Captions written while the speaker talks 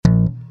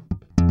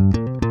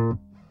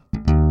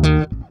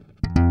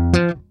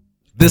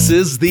This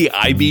is the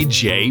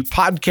IBJ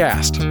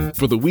podcast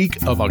for the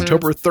week of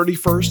October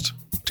 31st,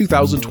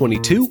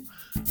 2022,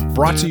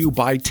 brought to you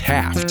by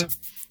Taft.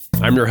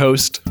 I'm your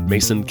host,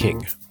 Mason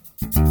King.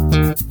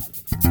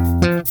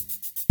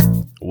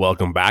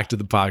 Welcome back to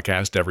the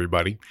podcast,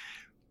 everybody.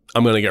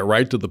 I'm going to get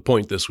right to the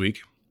point this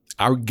week.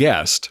 Our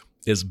guest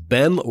is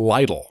Ben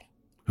Lytle,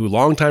 who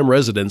longtime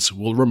residents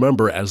will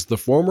remember as the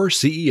former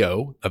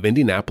CEO of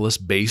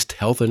Indianapolis-based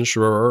health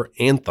insurer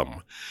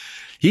Anthem.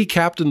 He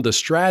captained the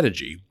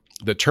strategy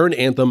that turned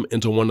Anthem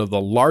into one of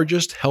the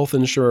largest health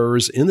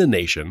insurers in the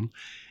nation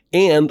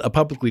and a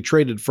publicly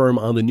traded firm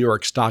on the New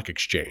York Stock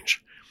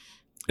Exchange.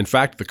 In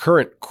fact, the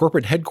current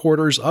corporate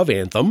headquarters of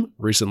Anthem,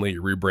 recently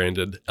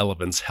rebranded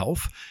Elevance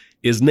Health,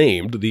 is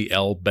named the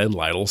L. Ben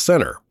Lytle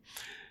Center.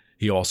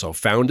 He also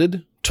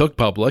founded, took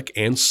public,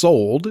 and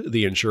sold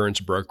the insurance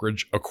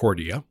brokerage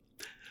Accordia.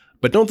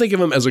 But don't think of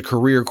him as a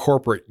career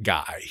corporate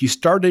guy. He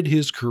started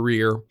his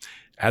career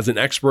as an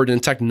expert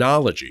in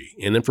technology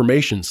and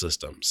information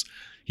systems.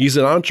 He's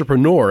an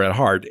entrepreneur at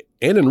heart,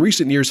 and in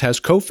recent years has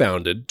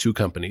co-founded two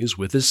companies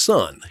with his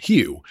son,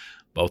 Hugh,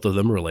 both of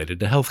them related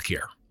to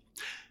healthcare.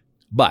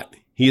 But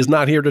he is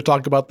not here to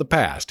talk about the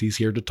past. He's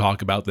here to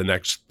talk about the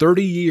next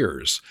 30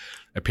 years,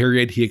 a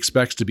period he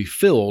expects to be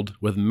filled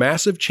with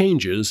massive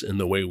changes in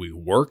the way we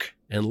work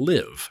and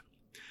live.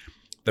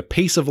 The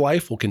pace of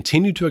life will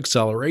continue to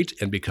accelerate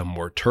and become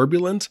more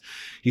turbulent.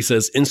 He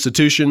says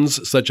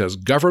institutions such as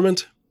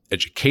government,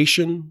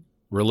 education,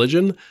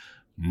 religion,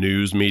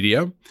 news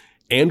media,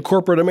 and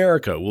corporate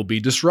America will be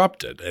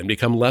disrupted and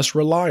become less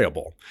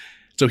reliable.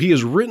 So he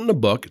has written a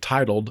book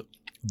titled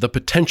The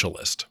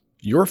Potentialist: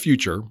 Your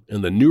Future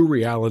in the New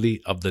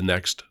Reality of the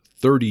Next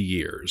 30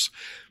 Years.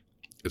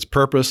 Its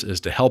purpose is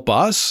to help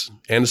us,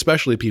 and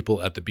especially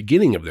people at the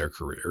beginning of their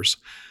careers,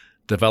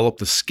 develop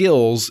the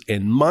skills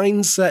and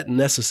mindset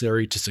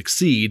necessary to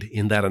succeed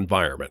in that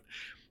environment.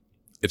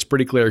 It's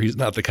pretty clear he's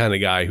not the kind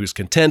of guy who's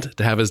content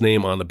to have his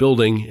name on a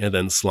building and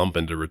then slump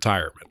into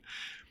retirement.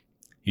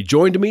 He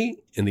joined me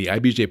in the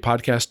IBJ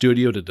podcast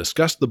studio to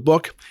discuss the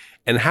book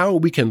and how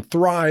we can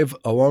thrive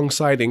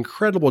alongside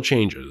incredible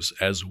changes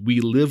as we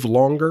live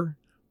longer,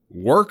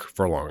 work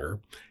for longer,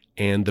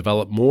 and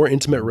develop more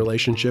intimate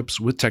relationships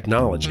with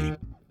technology.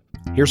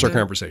 Here's our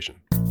conversation.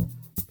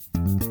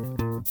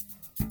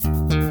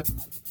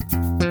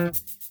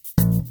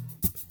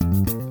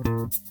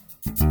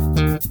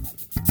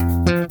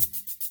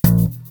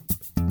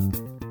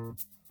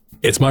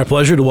 It's my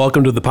pleasure to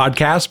welcome to the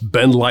podcast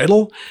Ben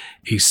Lytle,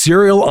 a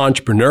serial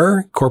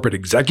entrepreneur, corporate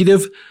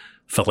executive,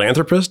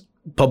 philanthropist,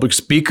 public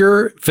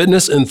speaker,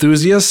 fitness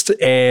enthusiast,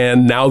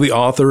 and now the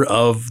author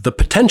of The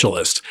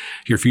Potentialist: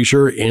 Your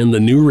Future in the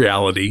New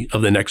Reality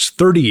of the Next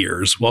 30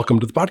 Years. Welcome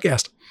to the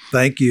podcast.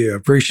 Thank you.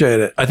 Appreciate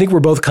it. I think we're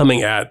both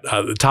coming at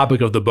the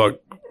topic of the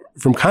book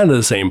from kind of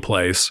the same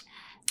place,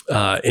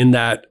 in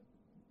that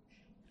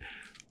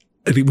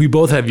I think we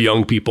both have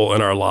young people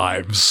in our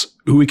lives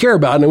who we care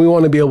about and we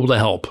want to be able to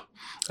help.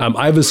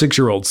 I have a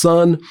 6-year-old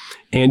son,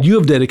 and you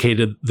have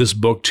dedicated this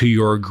book to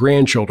your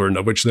grandchildren,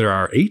 of which there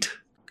are 8?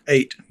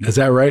 8. Is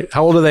that right?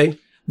 How old are they?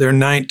 They're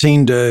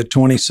 19 to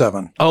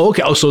 27. Oh,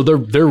 okay. Oh, so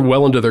they're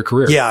well into their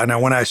career. Yeah. Now,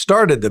 when I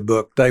started the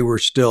book, they were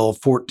still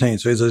 14.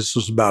 So this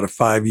was about a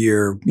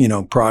 5-year,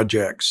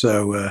 project.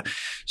 So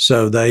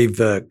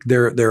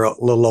they're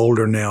a little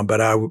older now.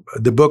 But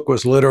the book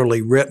was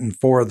literally written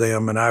for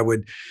them, and I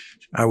would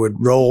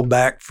roll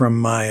back from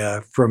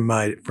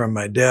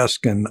my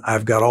desk, and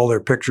I've got all their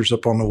pictures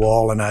up on the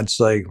wall, and I'd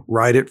say,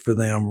 write it for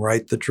them,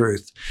 write the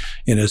truth,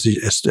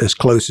 as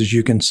close as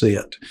you can see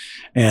it,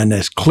 and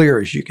as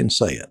clear as you can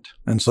say it.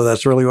 And so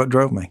that's really what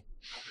drove me.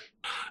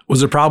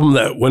 Was it a problem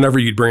that whenever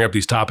you'd bring up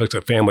these topics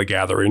at family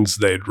gatherings,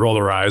 they'd roll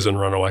their eyes and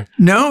run away?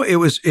 No,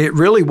 it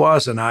really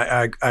wasn't.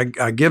 I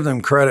give them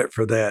credit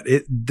for that.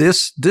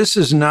 This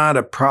is not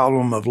a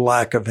problem of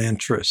lack of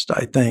interest.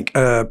 I think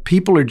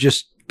people are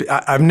just.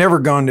 I've never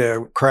gone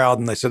to a crowd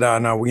and they said, "Oh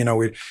no,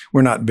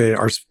 we're not big,"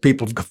 or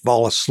people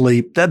fall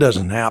asleep. That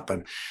doesn't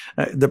happen.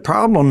 The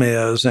problem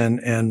is,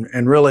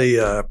 and really,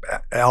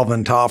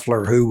 Alvin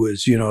Toffler, who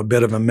was a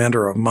bit of a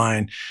mentor of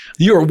mine.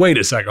 Wait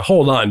a second,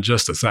 hold on,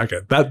 just a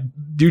second. That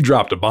you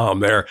dropped a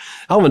bomb there.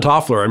 Alvin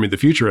Toffler, the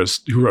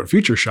futurist who wrote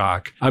Future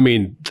Shock.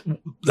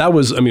 That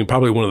was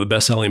probably one of the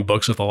best-selling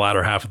books of the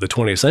latter half of the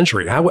 20th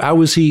century. How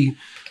was he?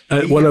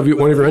 One of your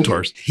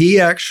mentors. He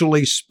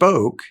actually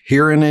spoke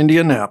here in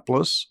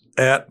Indianapolis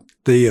at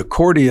the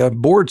Accordia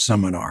board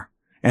seminar,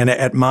 and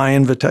at my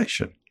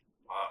invitation.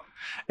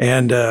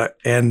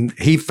 And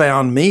he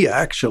found me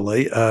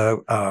actually.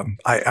 I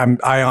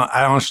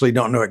honestly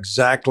don't know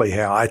exactly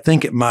how. I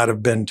think it might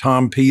have been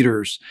Tom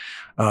Peters,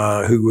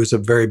 who was a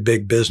very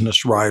big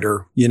business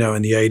writer,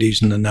 in the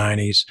 80s and the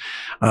 90s.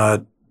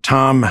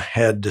 Tom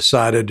had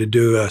decided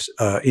to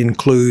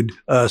include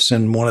us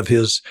in one of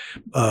his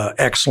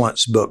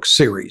excellence book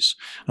series.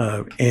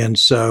 And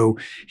so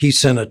he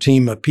sent a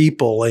team of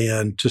people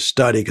in to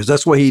study, because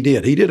that's what he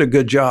did. He did a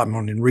good job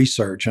in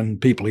research and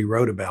people he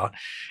wrote about.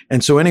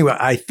 And so anyway,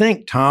 I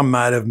think Tom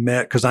might have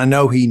met, because I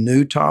know he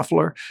knew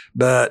Toffler,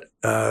 but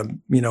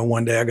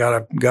one day I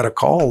got a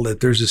call that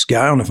there's this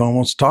guy on the phone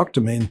wants to talk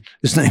to me, and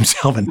his name's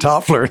Alvin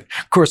Toffler.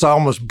 Of course, I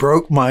almost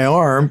broke my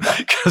arm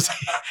because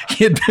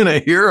he had been a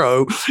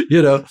hero,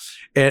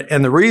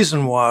 And the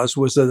reason was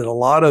that a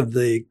lot of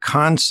the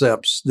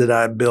concepts that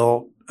I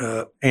built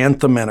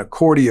Anthem and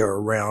Accordia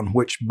around,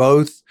 which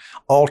both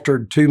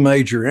altered two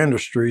major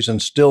industries,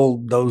 and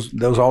still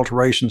those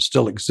alterations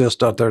still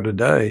exist out there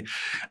today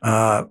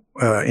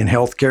in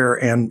healthcare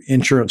and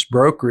insurance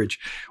brokerage.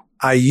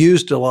 I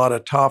used a lot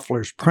of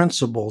Toffler's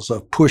principles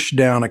of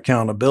push-down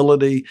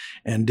accountability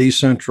and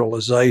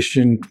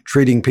decentralization,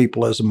 treating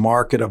people as a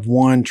market of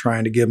one,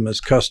 trying to give them as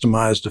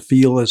customized a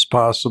feel as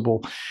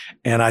possible.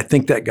 And I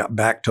think that got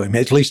back to him.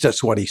 At least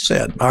that's what he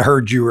said. I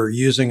heard you were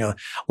using a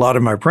lot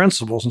of my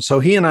principles. And so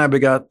he and I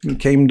got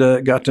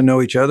to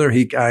know each other.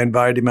 I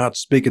invited him out to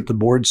speak at the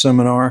board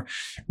seminar.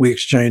 We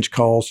exchanged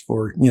calls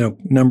for, a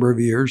number of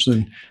years.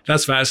 And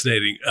that's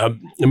fascinating.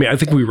 I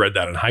think we read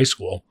that in high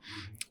school.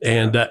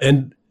 And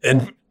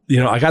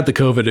I got the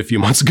COVID a few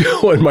months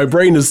ago, and my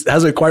brain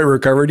hasn't quite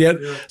recovered yet.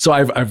 Yeah. So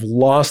I've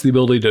lost the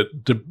ability to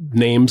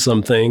name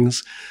some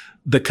things.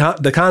 The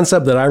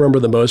concept that I remember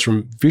the most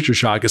from Future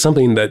Shock is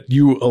something that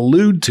you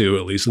allude to,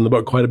 at least in the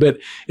book, quite a bit.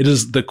 It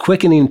is the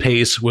quickening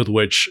pace with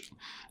which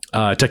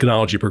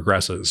technology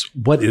progresses.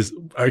 What is?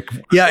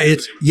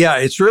 It's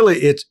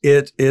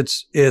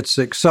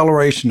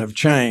acceleration of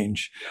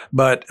change,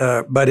 but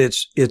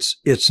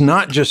it's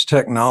not just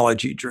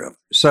technology driven.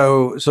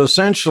 So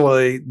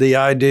essentially, the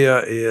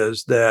idea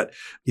is that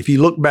if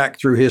you look back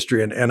through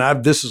history, and a lot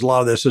of this is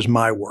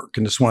my work,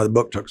 and this is why the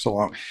book took so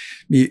long.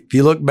 If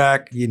you look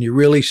back and you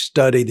really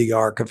study the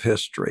arc of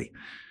history,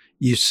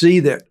 you see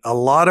that a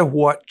lot of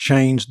what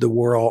changed the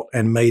world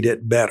and made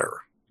it better,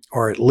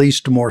 or at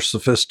least more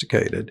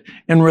sophisticated,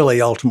 and really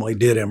ultimately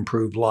did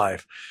improve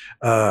life,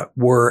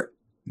 were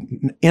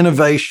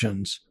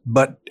innovations,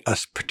 but a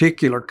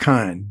particular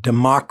kind,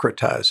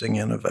 democratizing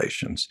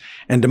innovations.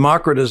 And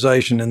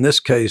democratization in this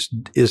case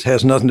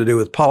has nothing to do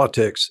with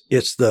politics.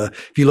 If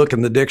you look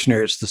in the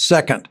dictionary, it's the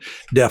second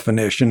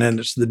definition, and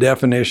it's the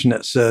definition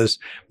that says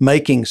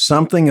making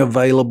something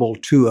available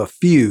to a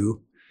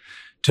few,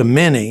 to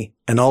many,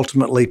 and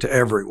ultimately to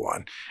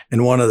everyone.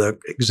 And one of the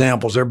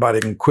examples everybody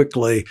can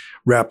quickly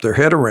wrap their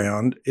head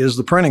around is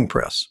the printing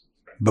press.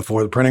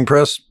 Before the printing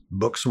press,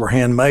 books were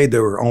handmade.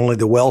 There were only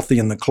the wealthy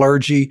and the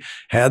clergy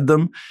had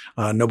them.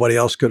 Nobody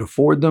else could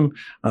afford them.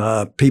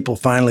 People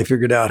finally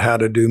figured out how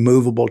to do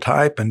movable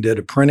type and did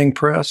a printing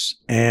press.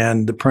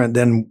 And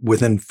then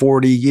within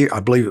 40 years, I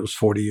believe it was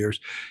 40 years.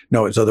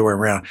 No, it's the other way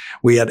around.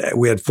 We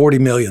had 40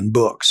 million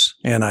books,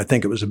 and I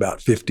think it was about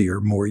 50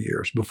 or more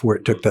years before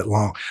it took that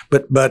long.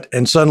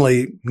 And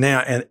suddenly now,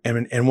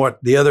 and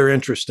what the other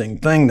interesting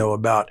thing though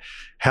about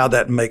how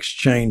that makes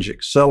change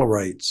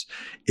accelerates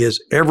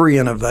is every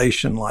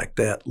innovation like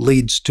that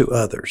leads to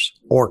others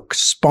or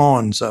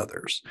spawns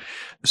others.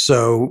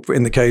 So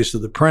in the case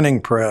of the printing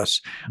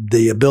press,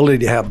 the ability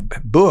to have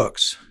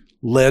books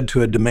led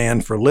to a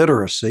demand for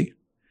literacy,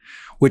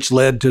 which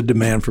led to a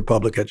demand for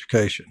public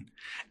education.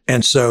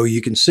 And so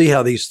you can see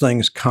how these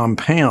things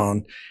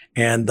compound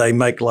and they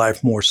make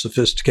life more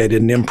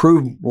sophisticated and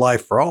improve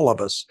life for all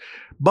of us.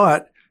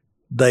 But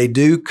they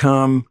do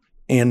come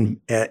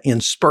in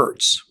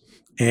spurts.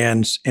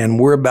 And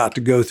we're about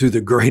to go through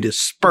the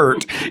greatest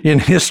spurt in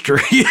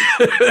history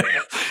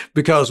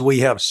because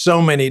we have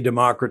so many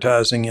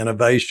democratizing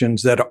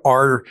innovations that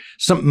are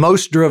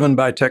most driven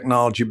by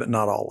technology, but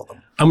not all of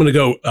them. I'm going to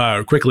go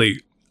quickly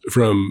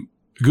from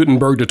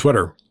Gutenberg to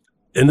Twitter.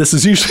 And this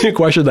is usually a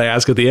question I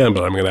ask at the end,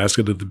 but I'm going to ask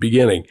it at the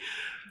beginning.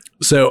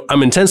 So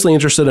I'm intensely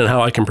interested in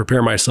how I can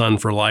prepare my son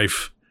for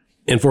life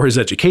and for his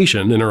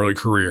education in early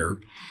career.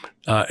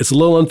 It's a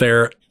little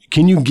unfair.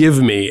 Can you give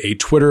me a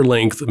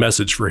Twitter-length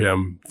message for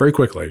him very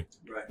quickly,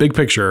 big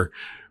picture,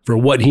 for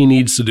what he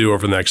needs to do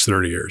over the next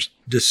 30 years?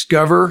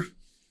 Discover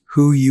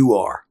who you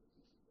are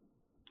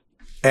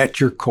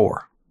at your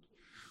core.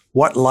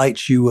 What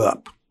lights you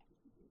up?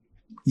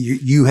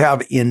 You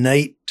have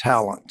innate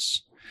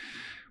talents.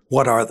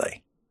 What are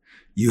they?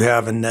 You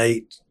have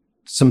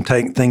some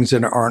things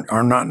that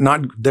are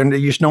not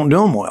you just don't do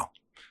them well.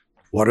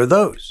 What are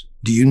those?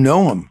 Do you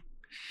know them?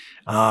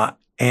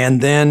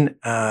 And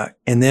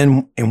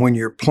when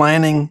you're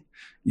planning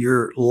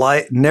your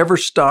life, never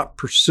stop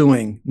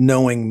pursuing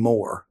knowing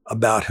more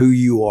about who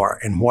you are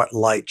and what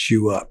lights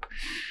you up.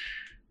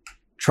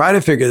 Try to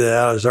figure that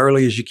out as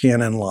early as you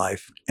can in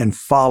life and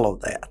follow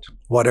that,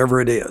 whatever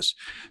it is.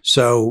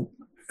 So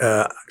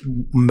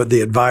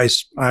the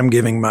advice I'm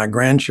giving my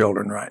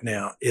grandchildren right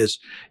now is,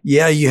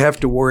 yeah, you have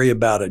to worry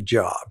about a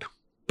job,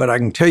 but I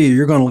can tell you,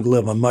 you're going to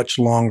live a much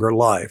longer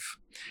life.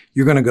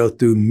 You're going to go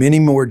through many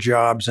more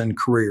jobs and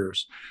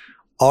careers.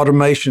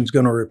 Automation is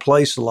going to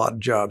replace a lot of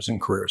jobs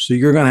and careers. So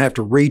you're going to have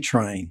to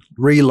retrain,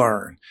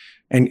 relearn.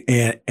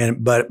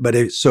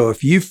 So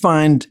if you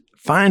find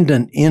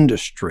an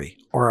industry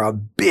or a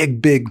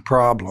big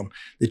problem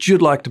that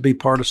you'd like to be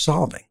part of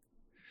solving.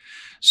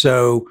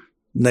 So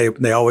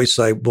they always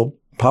say, well,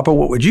 Papa,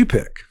 what would you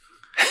pick?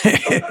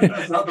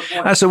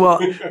 I said, well,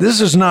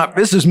 this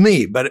is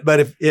me, but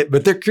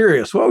they're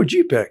curious. What would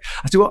you pick?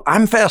 I said, well,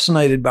 I'm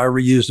fascinated by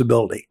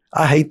reusability.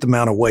 I hate the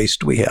amount of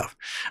waste we have.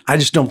 I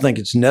just don't think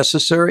it's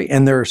necessary.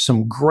 And there are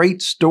some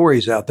great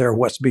stories out there of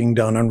what's being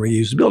done on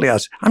reusability. I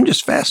said, I'm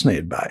just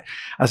fascinated by it.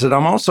 I said,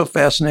 I'm also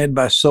fascinated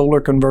by solar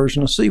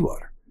conversion of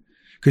seawater.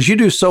 Because you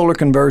do solar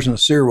conversion of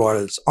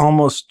seawater, it's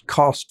almost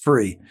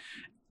cost-free.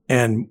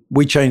 And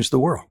we changed the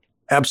world,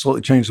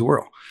 absolutely changed the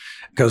world.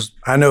 Because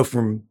I know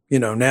from,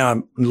 now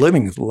I'm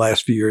living the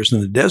last few years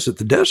in the desert.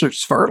 The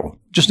desert's fertile,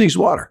 just needs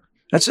water.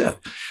 That's it.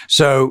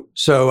 So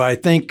I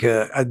think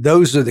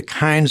those are the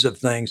kinds of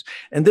things.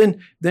 And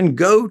then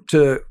go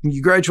to, when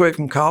you graduate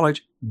from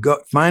college, go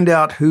find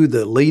out who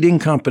the leading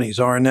companies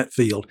are in that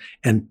field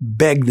and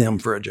beg them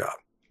for a job.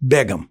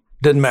 Beg them.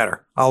 Doesn't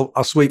matter.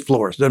 I'll sweep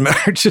floors. Doesn't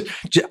matter.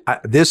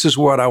 This is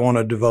what I want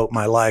to devote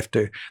my life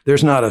to.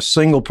 There's not a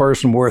single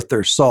person worth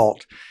their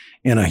salt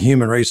in a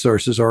human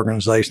resources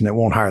organization that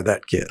won't hire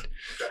that kid.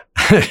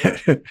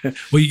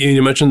 Well,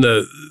 you mentioned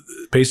the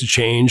pace of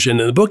change. And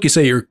in the book, you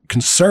say you're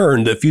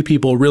concerned that few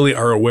people really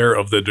are aware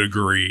of the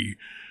degree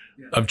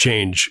of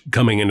change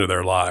coming into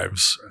their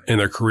lives and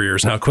their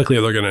careers and how quickly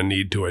they're going to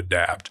need to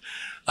adapt.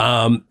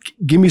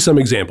 Give me some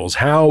examples.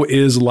 How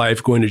is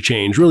life going to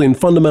change really in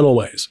fundamental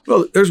ways?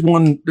 Well, there's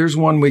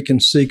one we can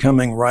see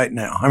coming right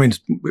now. I mean,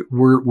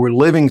 we're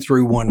living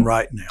through one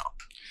right now.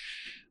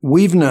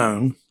 We've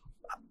known,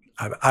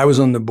 I was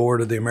on the board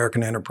of the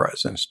American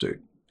Enterprise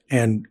Institute,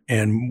 and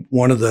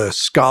one of the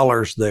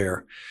scholars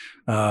there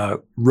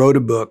wrote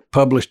a book,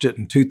 published it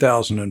in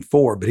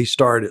 2004, but he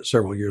started it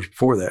several years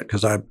before that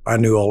because I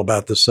knew all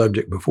about this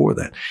subject before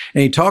that.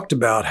 And he talked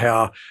about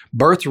how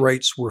birth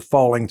rates were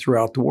falling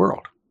throughout the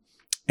world.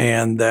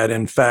 And that,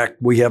 in fact,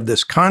 we have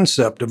this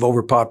concept of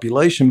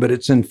overpopulation, but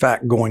it's in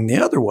fact going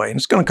the other way. And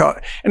it's going to cause,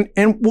 and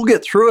we'll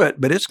get through it,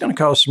 but it's going to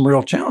cause some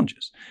real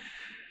challenges.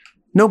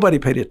 Nobody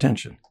paid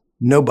attention.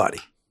 Nobody.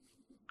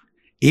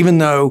 Even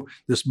though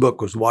this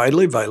book was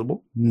widely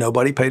available,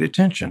 nobody paid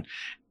attention.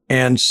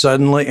 And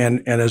suddenly,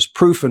 and as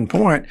proof in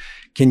point,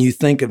 can you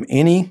think of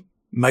any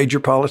major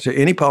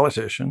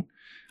politician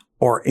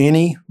or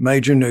any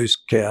major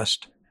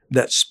newscast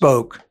that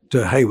spoke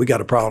to, hey, we got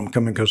a problem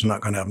coming because we're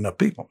not going to have enough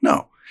people?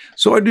 No.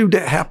 So what did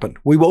that happen?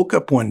 We woke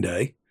up one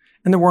day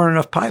and there weren't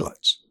enough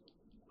pilots.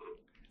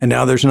 And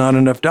now there's not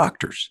enough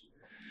doctors.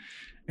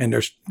 And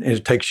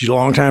it takes you a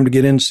long time to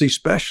get in to see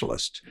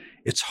specialists.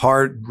 It's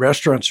hard.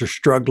 Restaurants are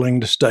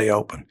struggling to stay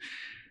open.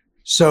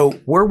 So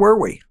where were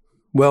we?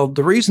 Well,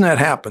 the reason that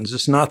happens,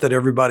 it's not that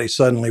everybody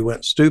suddenly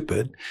went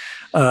stupid.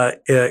 Matter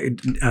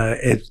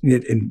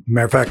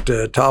of fact,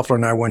 Toffler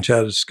and I once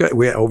had a discussion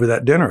over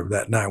that dinner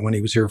that night when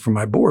he was here for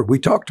my board. We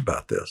talked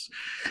about this.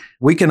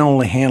 We can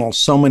only handle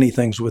so many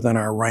things within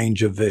our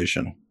range of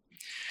vision.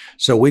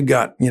 So we've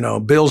got,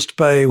 bills to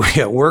pay. We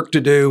got work to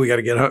do. We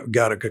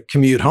got to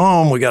commute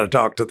home. We got to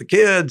talk to the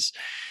kids.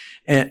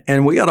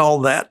 And we got all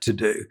that to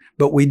do,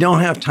 but we don't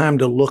have time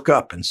to look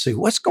up and see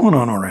what's going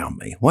on around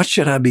me. What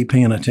should I be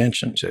paying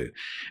attention to?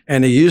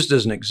 And he used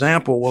as an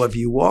example, well, if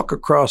you walk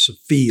across a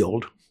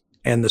field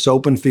and this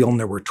open field and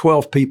there were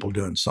 12 people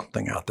doing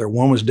something out there,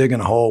 one was digging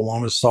a hole,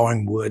 one was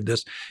sawing wood,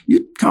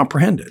 you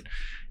comprehend it.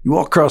 You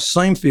walk across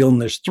the same field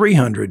and there's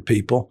 300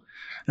 people.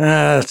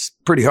 It's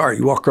pretty hard.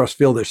 You walk across the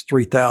field, there's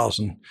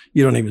 3,000.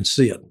 You don't even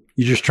see it.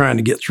 You're just trying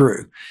to get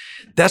through.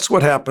 That's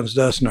what happens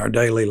to us in our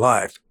daily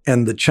life.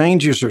 And the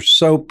changes are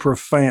so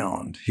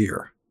profound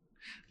here.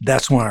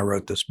 That's why I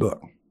wrote this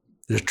book.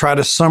 Just try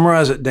to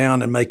summarize it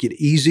down and make it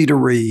easy to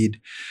read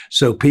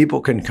so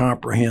people can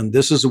comprehend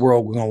this is the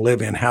world we're going to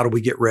live in. How do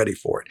we get ready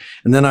for it?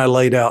 And then I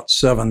laid out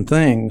 7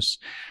 things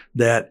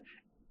that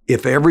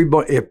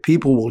if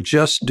people will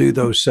just do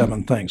those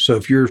 7 things. So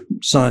if your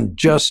son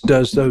just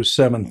does those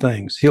 7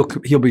 things,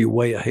 he'll be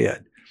way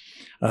ahead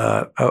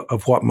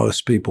of what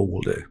most people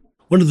will do.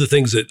 One of the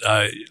things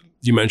that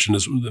you mentioned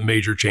as the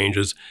major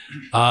changes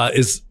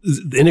is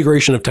the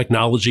integration of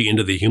technology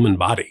into the human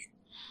body.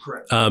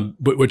 Correct.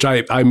 Which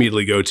I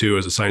immediately go to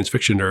as a science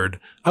fiction nerd.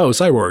 Oh,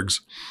 cyborgs.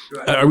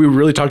 Right. Are we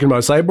really talking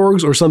about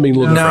cyborgs or something a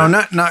little different?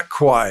 No, not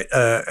quite.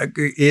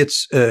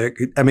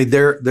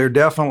 There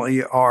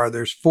definitely are.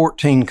 There's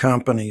 14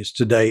 companies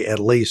today, at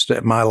least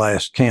at my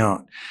last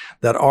count,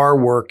 that are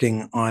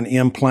working on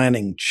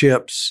implanting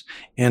chips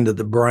into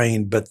the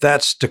brain, but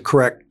that's to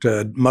correct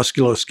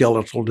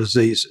musculoskeletal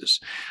diseases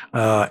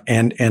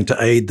and to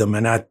aid them.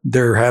 And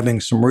they're having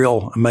some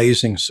real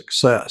amazing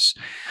success.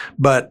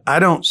 But I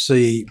don't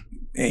see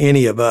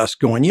any of us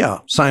going, yeah,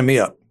 sign me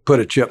up, put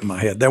a chip in my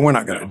head. We're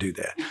not going to do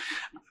that.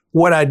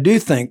 What I do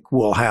think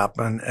will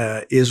happen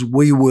is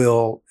we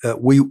will,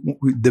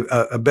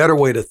 a better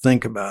way to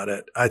think about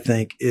it, I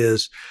think,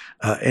 is,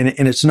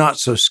 and it's not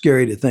so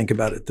scary to think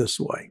about it this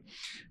way.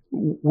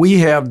 We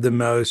have the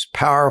most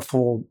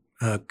powerful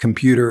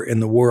computer in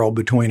the world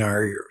between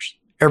our ears,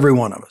 every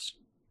one of us.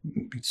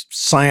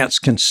 Science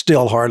can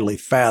still hardly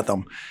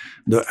fathom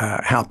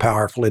how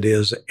powerful it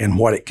is and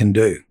what it can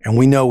do. And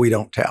we know we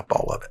don't tap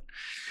all of it.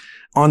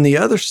 On the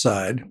other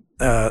side,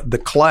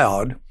 the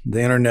cloud,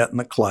 the internet and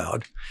the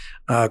cloud,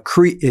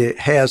 it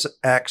has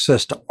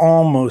access to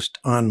almost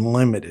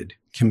unlimited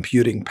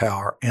computing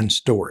power and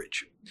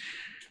storage.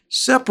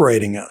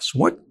 Separating us,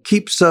 what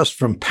keeps us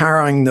from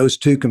powering those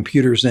two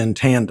computers in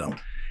tandem?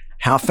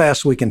 How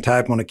fast we can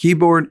type on a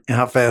keyboard and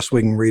how fast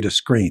we can read a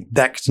screen.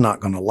 That's not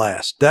going to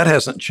last. That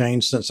hasn't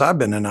changed since I've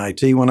been in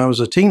IT when I was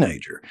a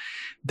teenager.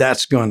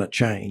 That's going to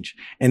change.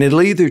 And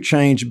it'll either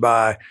change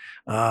by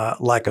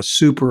like a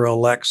super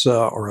Alexa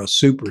or a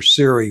super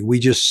Siri. We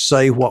just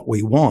say what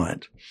we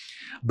want.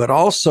 But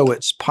also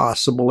it's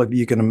possible, if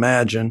you can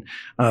imagine,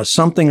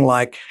 something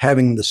like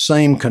having the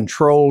same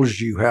controls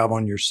you have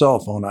on your cell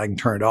phone. I can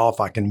turn it off.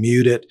 I can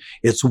mute it.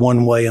 It's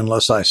one way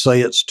unless I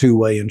say it's two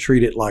way and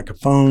treat it like a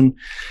phone.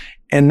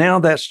 And now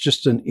that's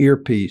just an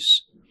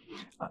earpiece.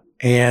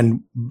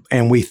 And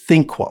we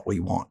think what we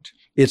want.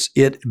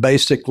 It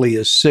basically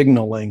is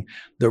signaling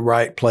the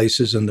right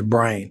places in the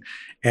brain.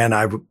 And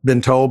I've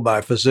been told by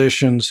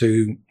physicians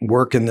who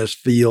work in this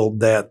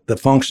field that the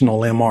functional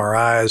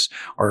MRIs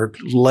are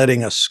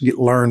letting us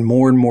learn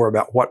more and more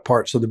about what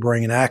parts of the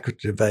brain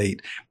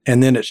activate.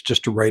 And then it's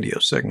just a radio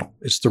signal.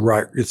 It's the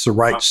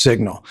right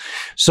signal.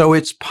 So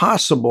it's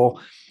possible.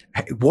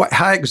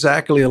 How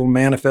exactly it'll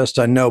manifest,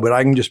 I know, but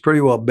I can just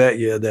pretty well bet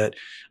you that,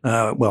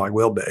 I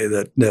will bet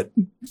you that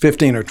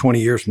 15 or 20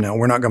 years from now,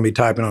 we're not going to be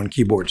typing on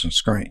keyboards and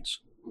screens.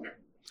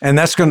 And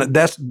that's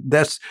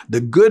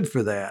the good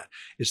for that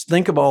is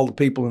think of all the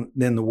people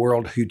in the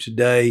world who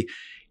today,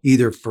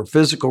 either for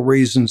physical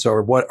reasons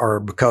or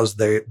because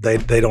they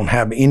don't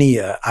have any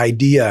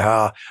idea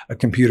how a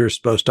computer is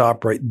supposed to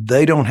operate,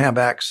 they don't have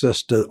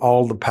access to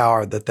all the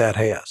power that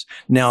has.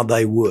 Now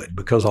they would,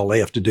 because all they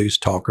have to do is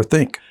talk or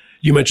think.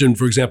 You mentioned,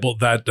 for example,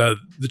 that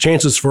the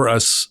chances for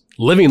us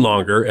living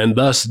longer and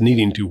thus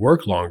needing to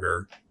work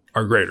longer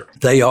are greater.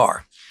 They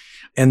are.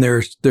 And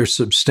they're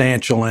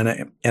substantial.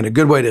 And a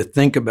good way to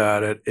think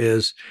about it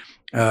is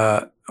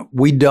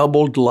we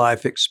doubled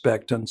life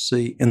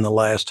expectancy in the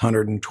last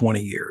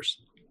 120 years.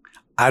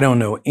 I don't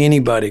know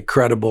anybody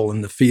credible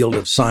in the field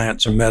of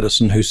science or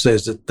medicine who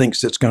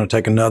thinks it's going to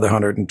take another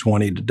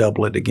 120 to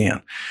double it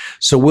again.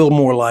 So we'll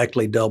more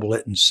likely double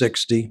it in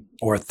 60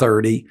 or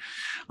 30.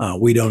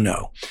 We don't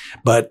know.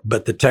 But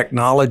the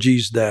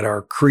technologies that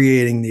are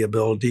creating the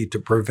ability to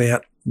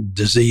prevent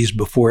disease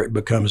before it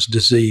becomes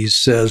disease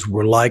says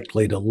we're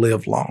likely to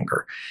live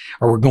longer,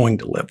 or we're going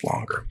to live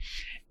longer.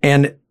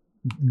 And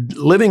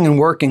living and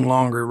working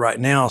longer right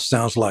now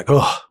sounds like,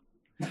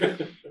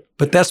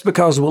 but that's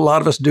because a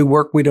lot of us do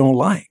work we don't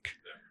like.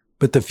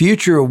 But the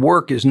future of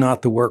work is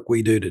not the work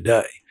we do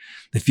today.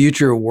 The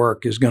future of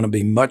work is going to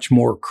be much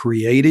more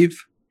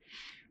creative,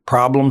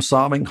 problem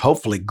solving,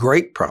 hopefully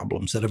great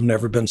problems that have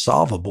never been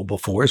solvable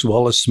before, as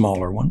well as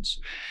smaller ones,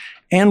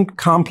 and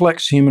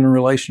complex human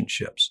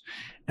relationships.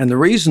 And the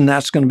reason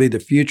that's going to be the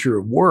future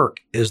of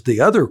work is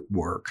the other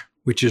work,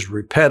 which is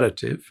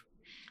repetitive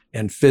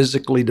and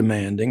physically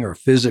demanding or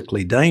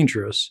physically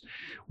dangerous,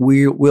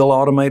 we will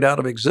automate out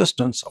of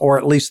existence, or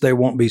at least there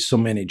won't be so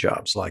many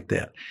jobs like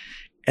that.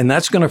 And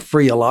that's going to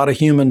free a lot of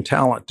human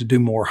talent to do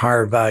more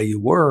higher value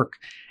work.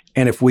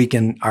 And if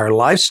our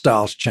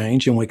lifestyles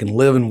change and we can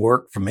live and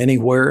work from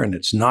anywhere and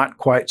it's not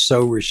quite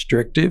so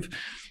restrictive,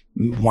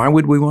 why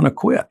would we want to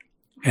quit?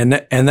 And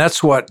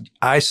that's what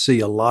I see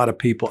a lot of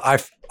people. I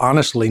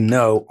honestly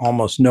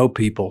almost no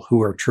people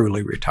who are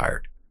truly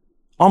retired.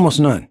 Almost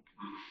none.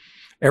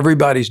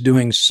 Everybody's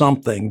doing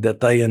something that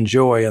they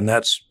enjoy, and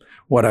that's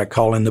what I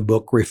call in the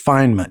book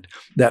refinement.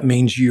 That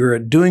means you're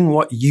doing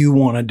what you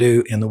want to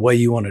do in the way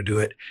you want to do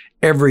it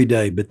every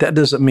day. But that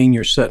doesn't mean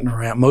you're sitting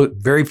around.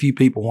 Very few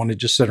people want to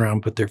just sit around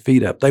and put their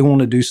feet up. They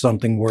want to do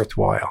something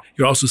worthwhile.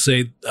 You also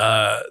say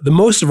the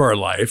most of our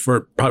life,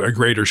 or probably a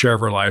greater share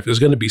of our life, is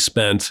going to be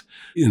spent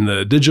in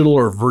the digital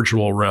or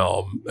virtual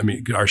realm. I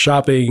mean, our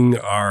shopping,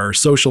 our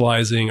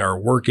socializing, our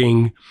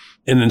working.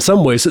 And in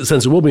some ways,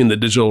 since it will be in the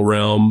digital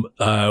realm,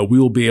 we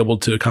will be able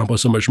to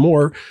accomplish so much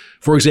more.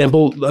 For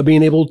example,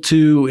 being able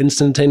to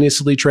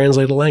instantaneously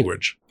translate a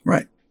language.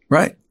 Right.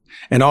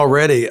 And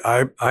already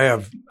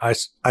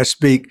I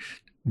speak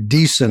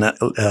decent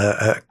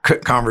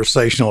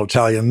conversational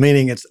Italian,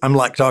 meaning I'm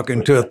like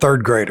talking to a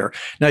third grader.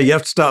 Now you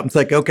have to stop and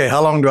think, okay,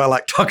 how long do I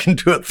like talking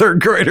to a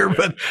third grader?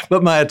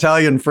 But my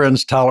Italian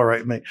friends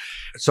tolerate me.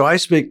 So I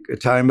speak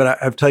Italian,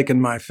 but I've taken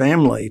my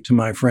family to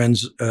my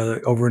friends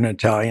over in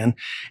Italian.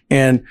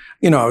 And,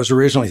 I was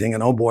originally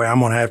thinking, oh boy, I'm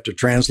going to have to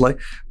translate.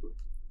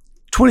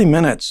 20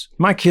 minutes,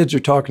 my kids are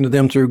talking to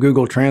them through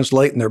Google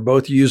Translate, and they're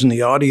both using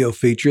the audio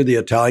feature, the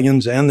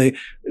Italians, and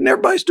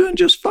everybody's doing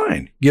just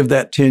fine. Give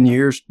that 10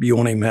 years, you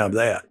won't even have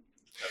that.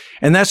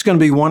 And that's going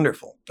to be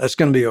wonderful. That's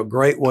going to be a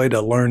great way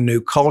to learn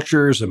new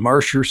cultures,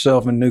 immerse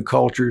yourself in new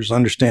cultures,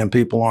 understand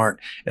people aren't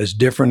as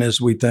different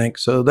as we think.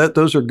 So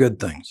those are good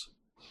things.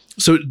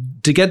 So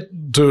to get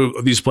to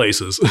these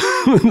places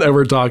that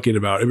we're talking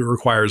about, it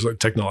requires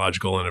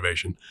technological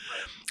innovation.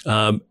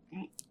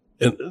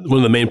 And one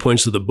of the main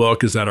points of the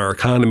book is that our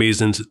economies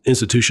and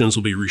institutions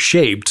will be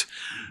reshaped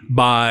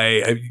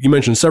by, you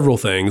mentioned several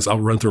things. I'll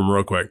run through them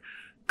real quick.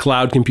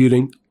 Cloud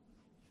computing,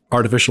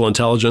 artificial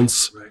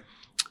intelligence,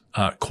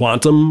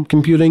 quantum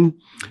computing,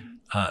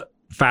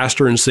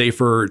 faster and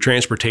safer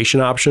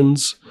transportation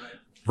options,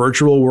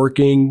 virtual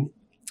working,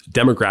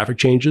 demographic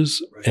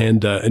changes,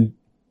 and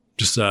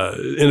just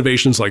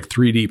innovations like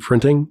 3D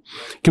printing.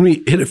 Can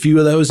we hit a few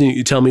of those and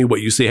you tell me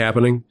what you see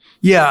happening?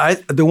 Yeah,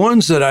 the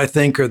ones that I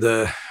think are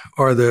the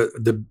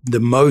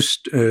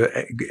most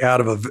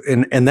out of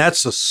and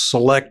that's a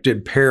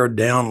selected pared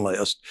down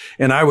list.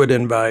 And I would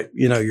invite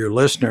your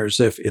listeners,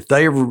 if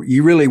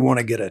you really want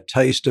to get a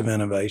taste of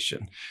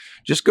innovation,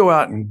 just go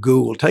out and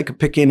Google,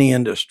 pick any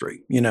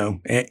industry,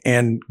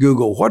 and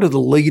Google what are the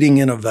leading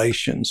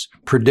innovations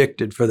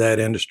predicted for that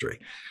industry.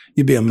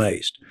 You'd be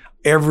amazed.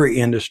 Every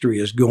industry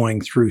is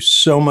going through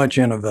so much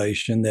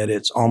innovation that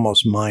it's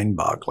almost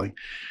mind-boggling.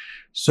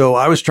 So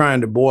I was trying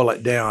to boil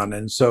it down,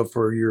 and so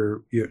for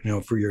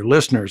your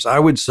listeners, I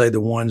would say the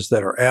ones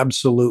that are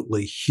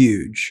absolutely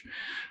huge,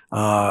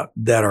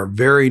 that are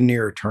very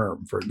near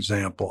term. For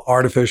example,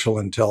 artificial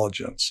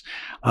intelligence.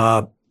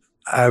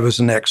 I was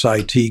an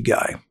ex-IT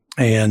guy,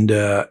 and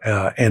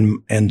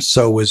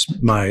so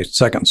was my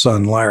second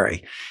son,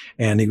 Larry,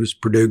 and he was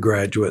Purdue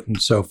graduate and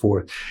so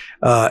forth.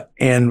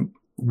 And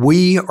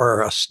we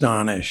are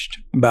astonished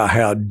by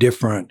how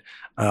different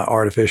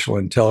artificial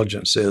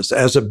intelligence is.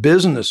 As a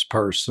business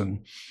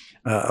person,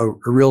 a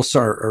real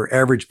or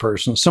average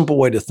person, a simple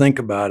way to think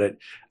about it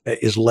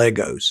is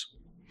Legos.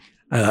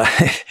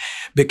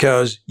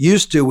 Because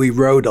used to we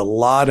wrote a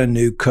lot of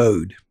new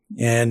code,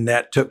 and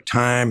that took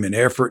time and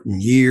effort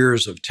and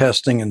years of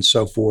testing and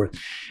so forth.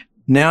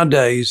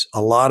 Nowadays,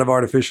 a lot of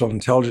artificial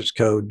intelligence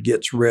code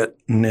gets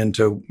written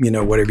into,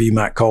 whatever you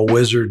might call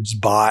wizards,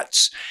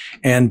 bots,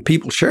 and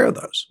people share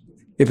those.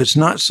 If it's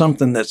not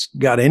something that's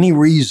got any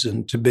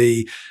reason to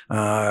be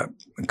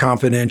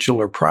confidential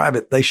or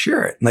private, they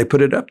share it and they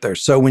put it up there.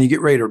 So when you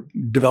get ready to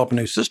develop a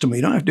new system,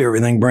 you don't have to do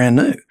everything brand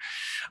new.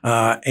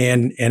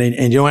 And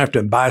you don't have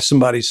to buy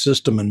somebody's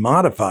system and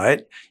modify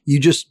it. You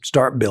just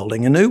start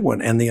building a new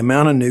one, and the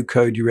amount of new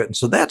code you've written.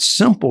 So that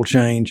simple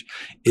change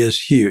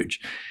is huge.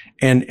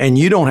 And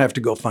you don't have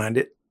to go find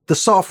it. The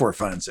software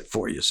finds it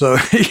for you. So,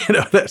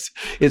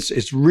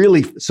 it's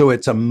really, so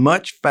it's a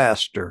much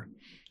faster,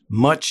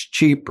 much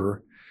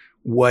cheaper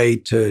way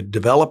to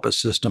develop a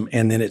system,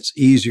 and then it's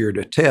easier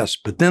to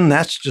test. But then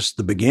that's just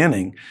the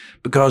beginning,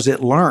 because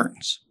it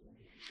learns.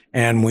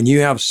 And when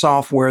you have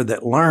software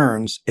that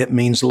learns, it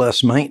means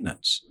less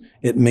maintenance.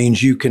 It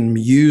means you can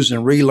use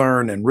and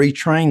relearn and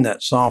retrain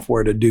that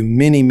software to do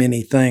many,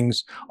 many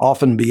things,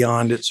 often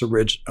beyond its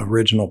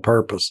original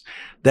purpose.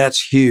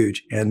 That's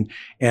huge. And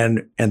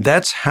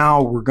that's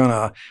how we're going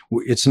to,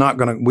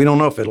 we don't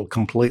know if it'll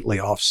completely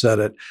offset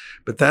it,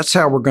 but that's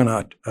how we're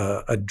going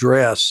to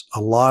address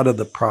a lot of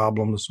the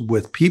problems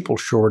with people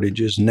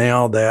shortages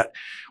now that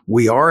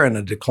we are in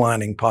a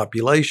declining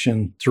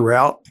population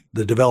throughout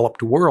the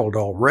developed world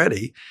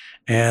already.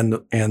 And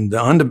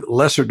the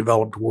lesser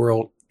developed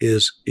world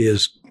is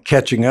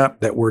catching up,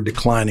 that we're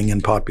declining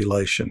in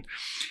population.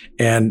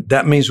 And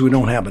that means we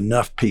don't have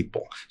enough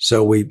people.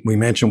 So we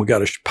mentioned we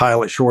got a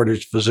pilot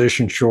shortage,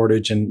 physician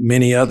shortage, and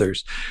many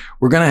others.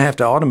 We're going to have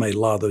to automate a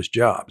lot of those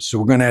jobs. So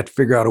we're going to have to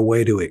figure out a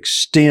way to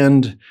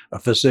extend a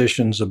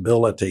physician's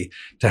ability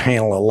to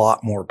handle a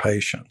lot more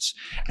patients.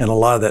 And a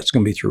lot of that's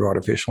going to be through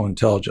artificial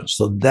intelligence.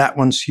 So that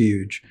one's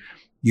huge.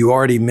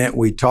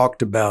 We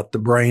talked about the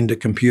brain to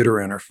computer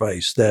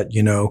interface, that,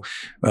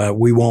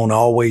 we won't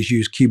always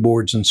use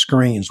keyboards and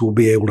screens. We'll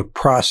be able to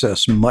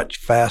process much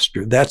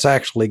faster. That's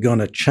actually going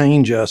to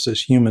change us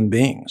as human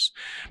beings,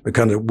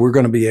 because we're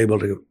going to be able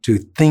to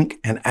think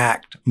and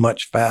act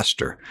much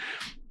faster.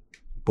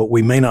 But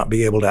we may not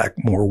be able to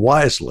act more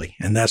wisely.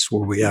 And that's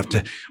where we have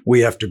to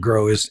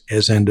grow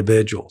as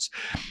individuals.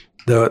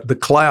 The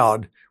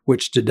cloud,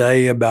 which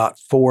today about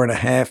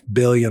 4.5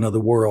 billion of the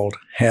world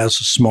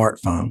has a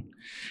smartphone,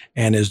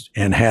 and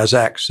has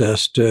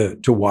access to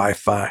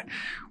Wi-Fi.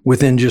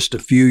 Within just a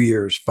few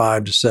years,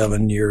 5 to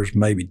 7 years,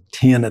 maybe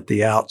 10 at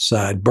the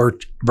outside,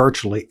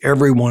 virtually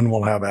everyone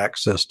will have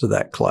access to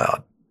that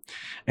cloud.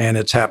 And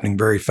it's happening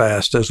very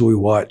fast as we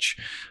watch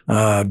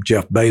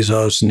Jeff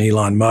Bezos and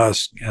Elon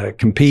Musk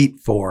compete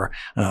for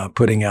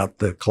putting out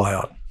the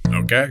cloud.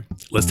 Okay,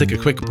 let's take a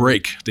quick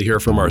break to hear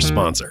from our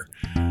sponsor.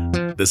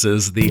 This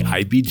is the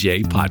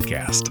IBJ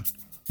Podcast.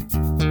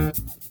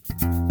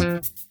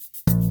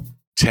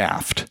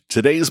 Taft,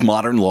 today's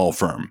modern law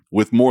firm.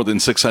 With more than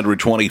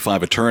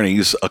 625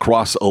 attorneys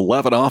across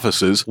 11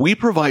 offices, we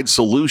provide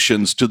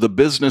solutions to the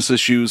business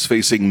issues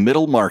facing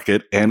middle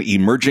market and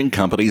emerging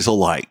companies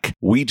alike.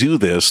 We do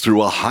this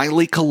through a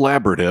highly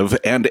collaborative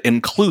and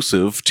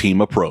inclusive team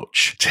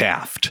approach.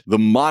 Taft, the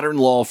modern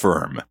law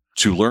firm.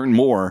 To learn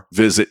more,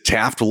 visit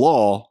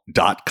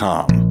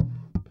taftlaw.com.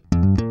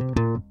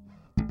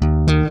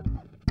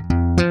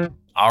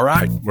 All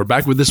right, we're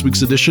back with this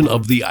week's edition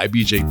of the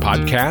IBJ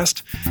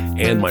Podcast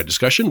and my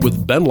discussion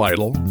with Ben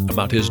Lytle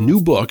about his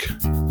new book,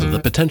 The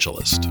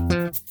Potentialist.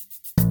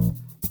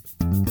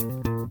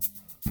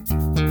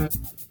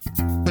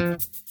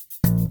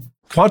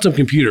 Quantum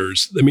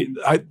computers,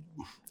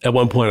 At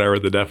one point, I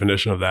read the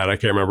definition of that. I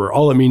can't remember.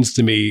 All it means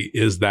to me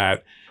is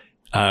that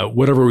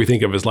whatever we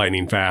think of as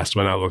lightning fast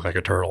might not look like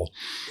a turtle.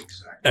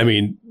 Exactly. I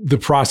mean, the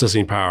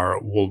processing power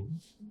will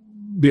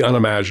be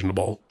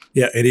unimaginable.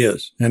 Yeah, it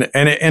is.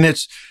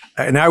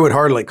 And I would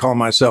hardly call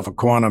myself a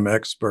quantum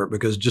expert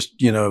because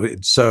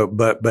it's so,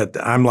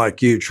 but I'm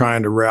like you,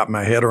 trying to wrap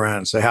my head around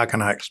and say, how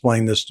can I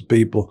explain this to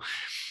people?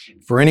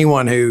 For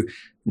anyone who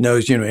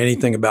knows,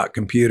 anything about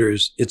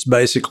computers, it's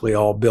basically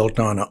all built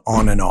on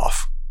and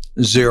off,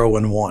 0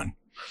 and 1.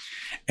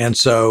 And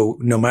so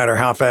no matter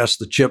how fast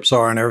the chips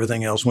are and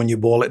everything else, when you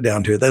boil it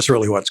down to it, that's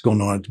really what's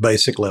going on at the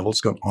basic level.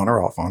 It's going on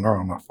or off, on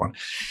or off, on.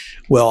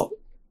 Well,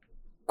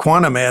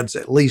 quantum adds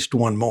at least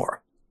one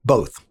more,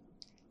 both.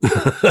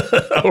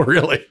 Oh,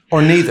 really?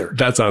 Or neither.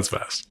 That sounds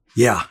fast.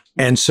 Yeah.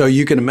 And so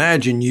you can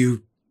imagine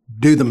you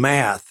do the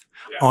math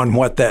on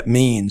what that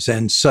means,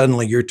 and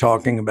suddenly you're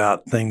talking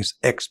about things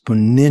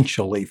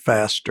exponentially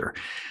faster.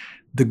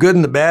 The good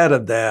and the bad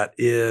of that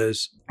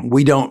is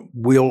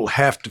we'll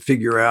have to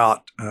figure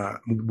out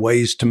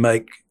ways to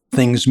make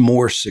things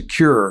more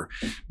secure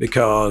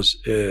because,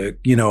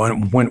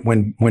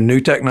 when new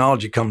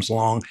technology comes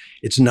along,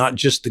 it's not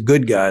just the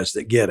good guys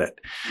that get it.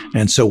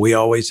 And so we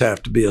always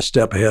have to be a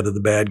step ahead of the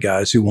bad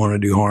guys who want to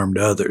do harm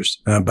to others,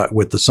 but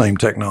with the same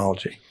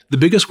technology. The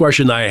biggest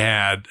question I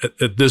had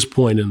at this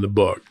point in the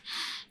book,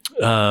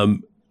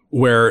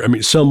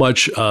 where, so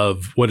much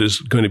of what is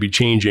going to be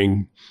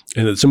changing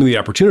and some of the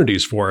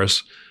opportunities for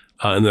us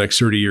in the next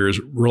 30 years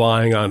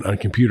relying on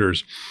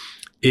computers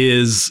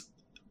is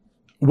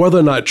whether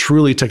or not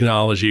truly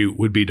technology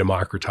would be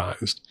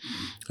democratized.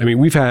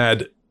 We've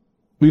had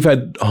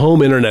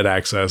home internet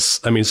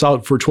access,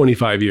 solid for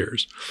 25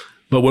 years.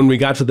 But when we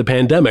got to the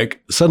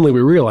pandemic, suddenly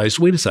we realized,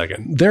 wait a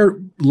second, there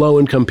are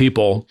low-income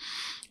people,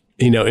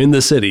 in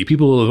the city,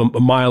 people who live a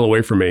mile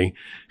away from me,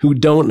 who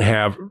don't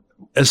have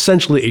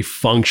essentially a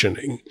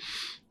functioning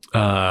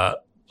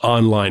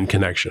online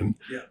connection.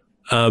 Yeah.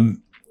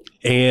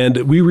 And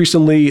we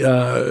recently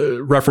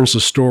referenced a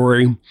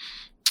story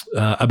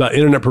about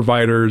internet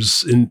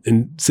providers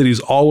in cities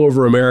all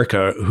over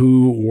America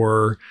who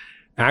were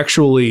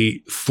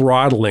actually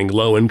throttling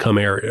low-income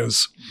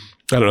areas.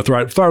 I don't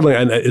know,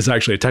 throttling is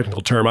actually a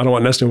technical term. I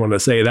don't necessarily want to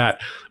say that.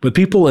 But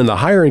people in the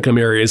higher income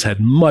areas had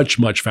much,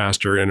 much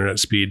faster internet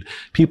speed.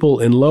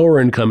 People in lower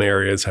income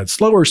areas had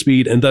slower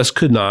speed and thus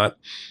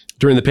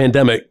during the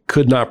pandemic,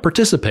 could not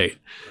participate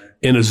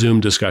in a Zoom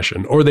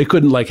discussion. Or they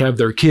couldn't have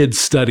their kids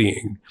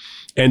studying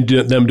and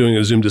them doing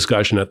a Zoom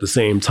discussion at the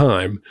same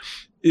time.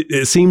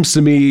 It seems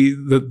to me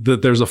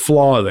that there's a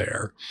flaw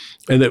there.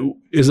 And that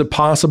is it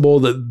possible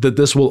that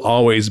this will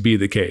always be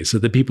the case,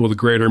 that the people with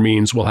greater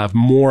means will have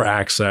more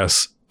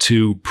access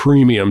to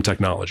premium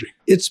technology?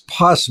 It's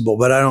possible,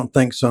 but I don't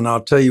think so. And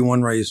I'll tell you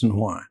one reason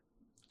why.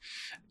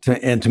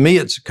 To me,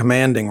 it's a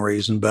commanding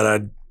reason,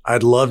 but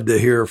I'd love to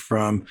hear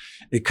from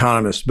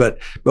economists. But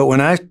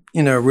when I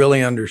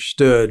really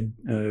understood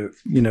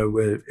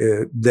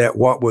that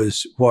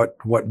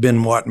what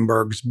Ben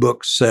Wattenberg's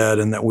book said,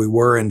 and that we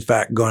were in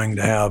fact going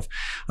to have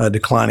a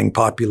declining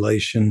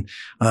population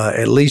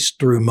at least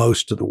through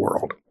most of the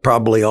world,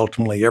 probably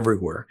ultimately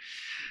everywhere,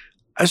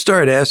 I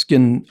started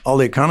asking all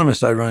the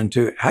economists I run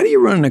into, how do you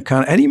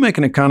make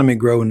an economy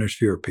grow when there's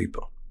fewer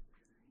people?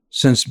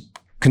 Since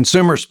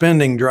consumer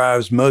spending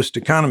drives most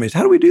economies,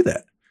 how do we do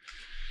that?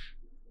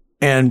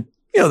 And,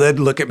 they'd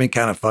look at me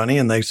kind of funny,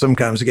 and they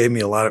sometimes gave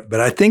me but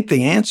I think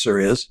the answer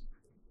is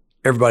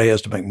everybody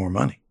has to make more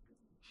money.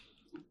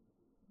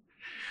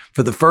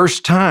 For the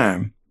first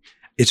time,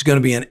 it's going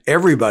to be in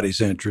everybody's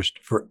interest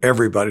for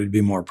everybody to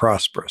be more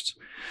prosperous.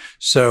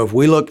 So if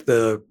we look at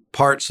the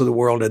parts of the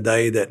world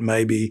today that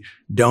maybe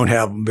don't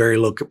have very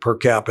low per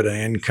capita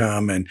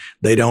income and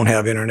they don't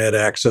have internet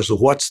access,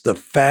 what's the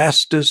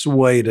fastest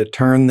way to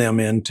turn them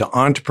into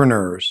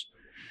entrepreneurs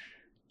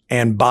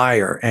and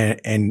buyer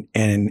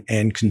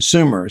and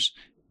consumers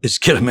is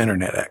get them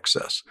internet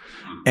access,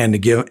 and to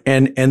give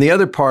and the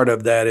other part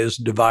of that is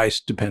device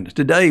dependent.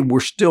 Today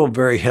we're still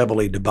very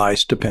heavily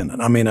device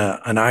dependent. An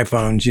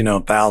iPhone's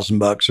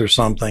 $1,000 or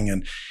something,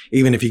 and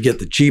even if you get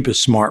the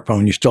cheapest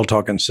smartphone, you're still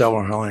talking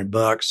several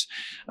 $100.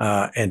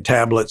 And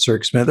tablets are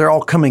expensive. They're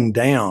all coming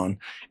down,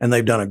 and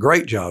they've done a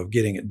great job of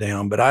getting it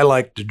down. But I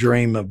like to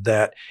dream of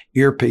that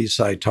earpiece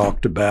I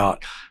talked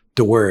about,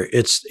 to where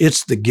it's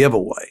the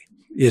giveaway.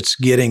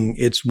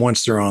 It's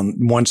once they're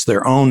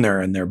on there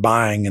and they're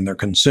buying and they're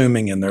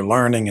consuming and they're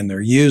learning and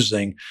they're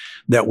using,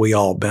 that we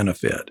all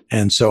benefit.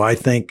 And so I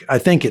think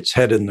it's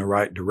headed in the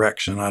right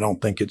direction. I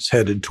don't think it's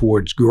headed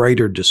towards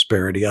greater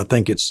disparity. I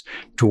think it's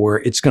to where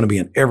it's going to be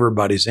in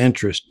everybody's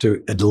interest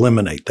to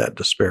eliminate that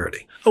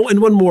disparity. Oh,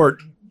 and one more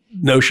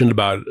notion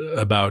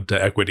about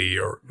equity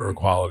or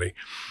equality.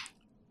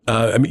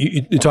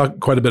 You talk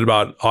quite a bit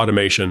about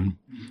automation,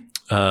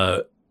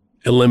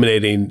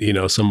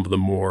 eliminating some of the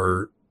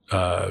more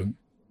I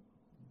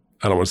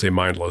don't want to say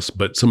mindless,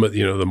 but some of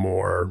the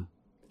more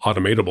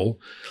automatable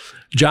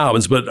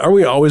jobs. But are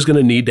we always going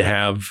to need to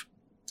have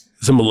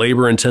some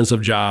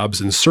labor-intensive jobs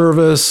in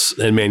service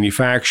and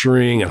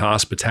manufacturing and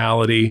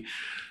hospitality?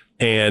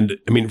 And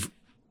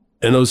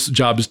and those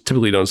jobs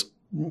typically don't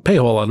pay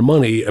a whole lot of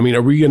money. I mean,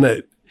 are we going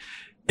to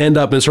end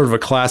up in sort of a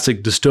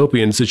classic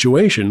dystopian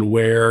situation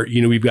where,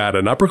 we've got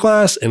an upper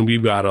class and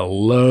we've got a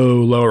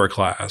lower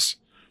class?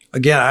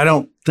 Again, I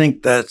don't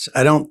think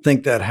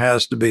that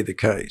has to be the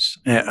case.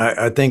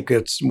 I think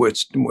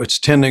it's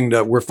tending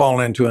to, we're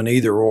falling into an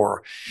either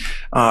or.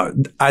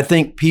 I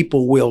think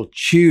people will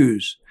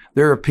choose.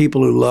 There are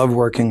people who love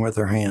working with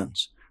their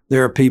hands.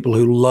 There are people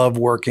who love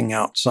working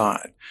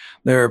outside.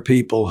 There are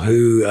people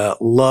who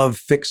love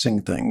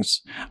fixing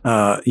things.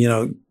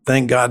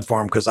 Thank God for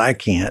them, because I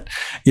can't.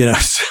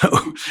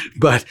 So,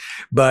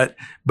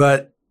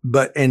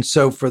 and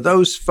so for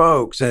those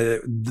folks,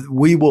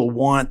 we will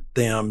want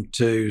them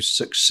to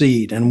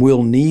succeed, and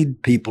we'll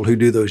need people who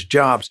do those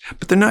jobs,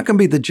 but they're not going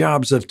to be the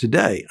jobs of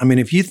today. I mean,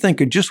 if you think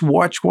of just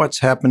watch what's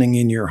happening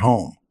in your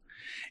home,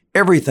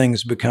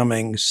 everything's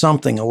becoming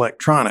something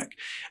electronic.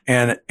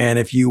 And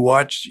if you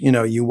watch,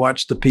 you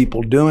watch the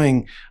people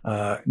doing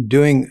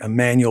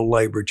manual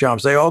labor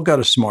jobs, they all got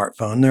a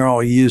smartphone. They're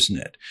all using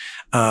it.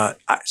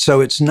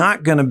 So it's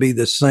not going to be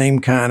the same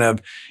kind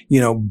of,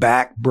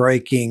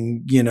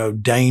 back-breaking,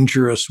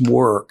 dangerous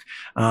work,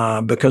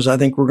 because I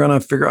think we're going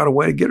to figure out a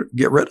way to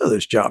get rid of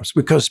those jobs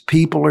because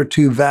people are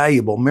too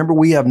valuable. Remember,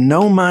 we have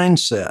no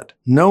mindset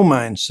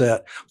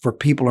for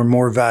people are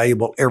more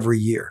valuable every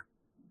year.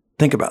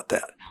 Think about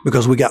that,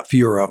 because we got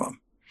fewer of them.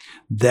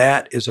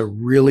 That is a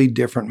really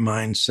different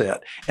mindset.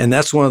 And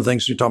that's one of the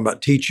things you're talking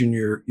about, teaching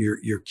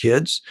your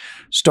kids.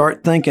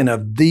 Start thinking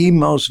of the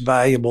most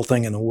valuable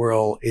thing in the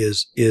world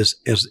is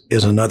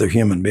another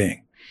human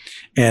being.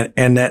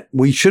 And that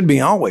we should be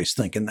always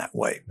thinking that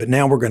way. But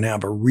now we're going to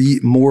have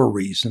more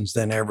reasons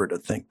than ever to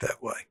think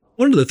that way.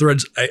 One of the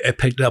threads I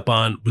picked up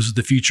on was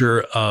the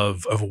future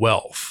of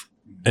wealth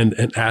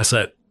and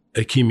asset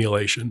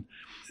accumulation.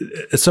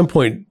 At some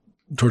point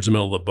towards the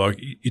middle of the book,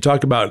 you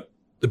talk about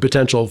the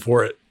potential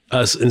for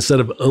us, instead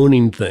of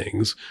owning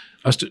things,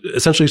 us to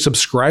essentially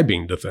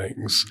subscribing to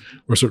things,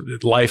 or sort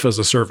of life as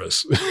a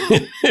service,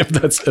 if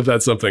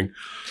that's something.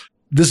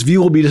 This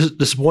view will be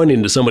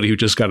disappointing to somebody who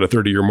just got a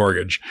 30-year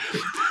mortgage.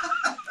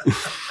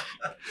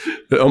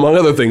 Among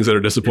other things that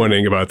are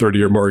disappointing about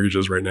 30-year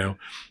mortgages right now.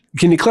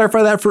 Can you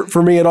clarify that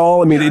for me at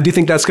all? I mean, do you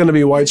think that's going to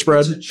be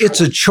widespread?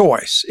 It's a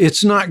choice.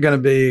 It's not going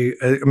to be,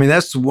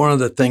 that's one of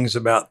the things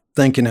about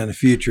thinking in the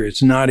future.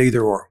 It's not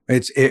either or.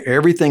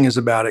 Everything is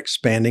about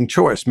expanding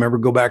choice. Remember,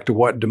 go back to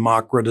what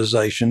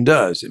democratization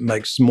does. It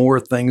makes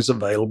more things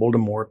available to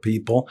more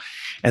people,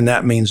 and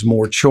that means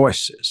more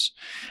choices.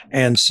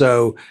 And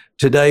so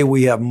today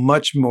we have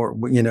much more,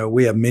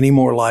 we have many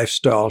more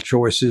lifestyle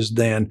choices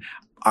than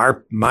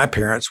my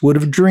parents would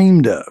have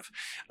dreamed of.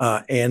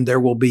 And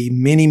there will be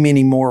many,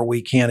 many more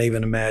we can't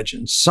even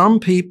imagine. Some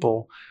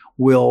people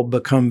will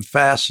become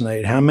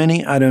fascinated. How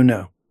many? I don't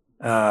know.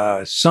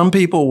 Some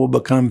people will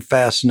become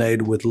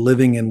fascinated with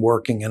living and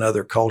working in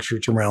other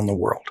cultures around the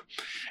world.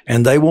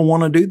 And they will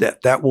want to do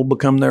that. That will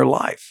become their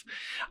life.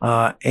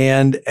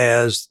 And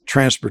as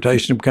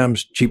transportation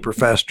becomes cheaper,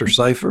 faster,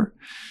 safer,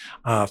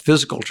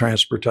 physical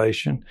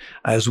transportation,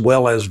 as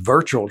well as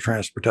virtual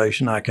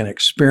transportation, I can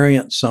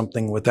experience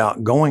something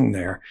without going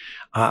there.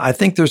 I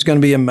think there's going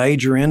to be a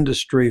major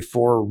industry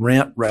for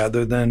rent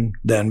rather than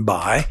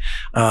buy,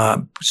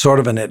 sort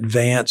of an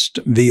advanced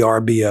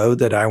VRBO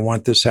that I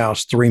want this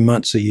house 3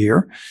 months a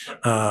year,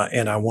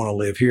 and I want to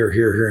live here,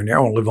 and there.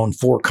 I want to live on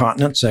 4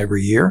 continents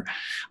every year,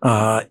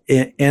 and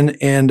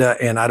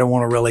I don't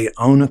want to really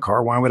own a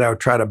car. Why would I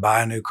try to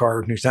buy a new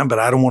car new time? But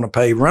I don't want to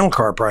pay rental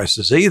car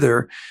prices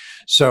either.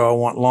 So I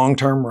want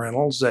long-term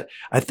rentals. That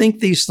I think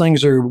these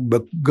things there's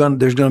going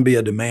to be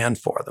a demand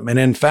for them. And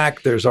in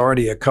fact, there's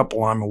already a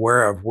couple I'm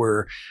aware of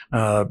where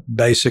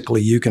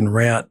basically you can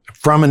rent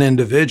from an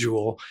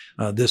individual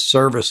this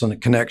service, and it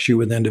connects you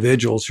with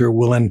individuals who are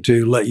willing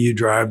to let you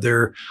drive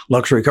their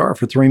luxury car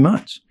for 3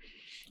 months.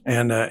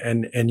 And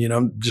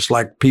just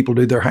like people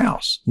do their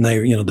house, and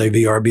they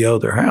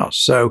VRBO their house.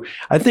 So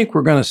I think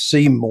we're going to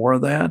see more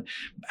of that.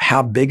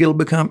 How big it'll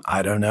become,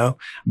 I don't know,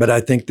 but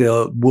I think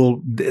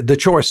the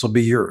choice will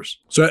be yours.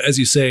 So as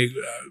you say,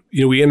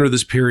 we enter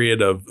this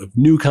period of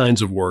new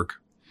kinds of work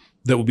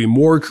that will be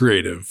more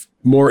creative,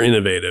 more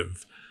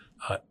innovative,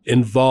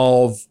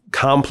 involve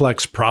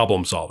complex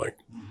problem solving,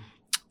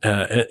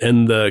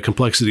 and the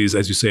complexities,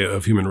 as you say,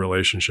 of human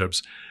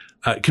relationships.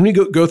 Can we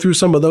go through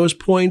some of those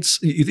points?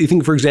 You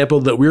think, for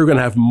example, that we're going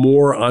to have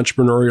more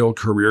entrepreneurial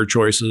career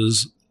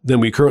choices than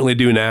we currently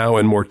do now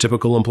in more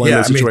typical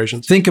employment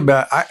situations? Think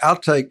about, I'll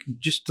take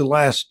just the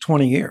last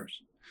 20 years.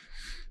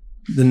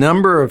 The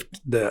number of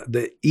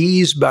the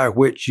ease by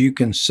which you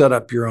can set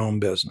up your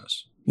own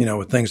business,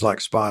 with things like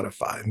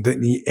Spotify,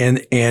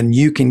 and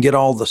you can get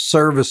all the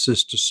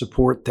services to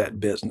support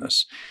that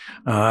business.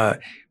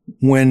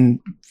 When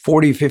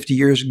 40, 50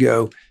 years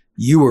ago,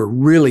 you were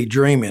really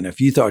dreaming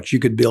if you thought you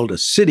could build a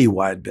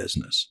citywide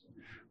business,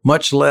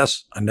 much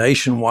less a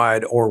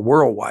nationwide or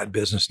worldwide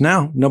business.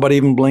 Now, nobody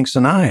even blinks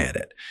an eye at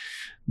it.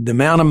 the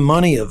amount of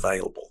money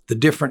available, the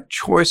different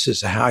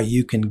choices of how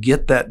you can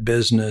get that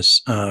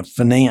business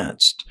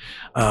financed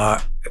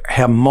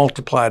have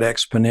multiplied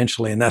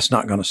exponentially, and that's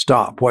not going to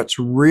stop. What's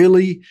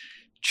really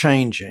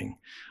changing,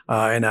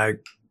 and I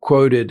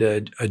quoted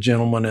a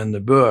gentleman in the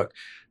book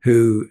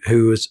who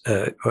is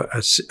a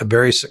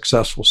very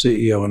successful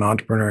CEO and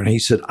entrepreneur, and he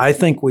said, "I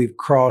think we've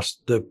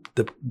crossed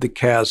the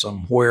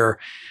chasm where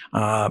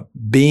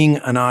being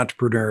an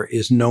entrepreneur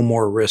is no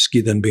more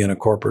risky than being a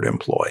corporate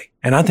employee."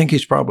 And I think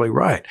he's probably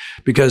right,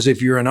 because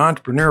if you're an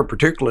entrepreneur,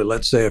 particularly,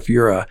 let's say if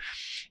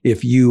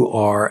you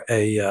are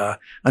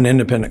an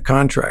independent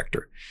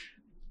contractor,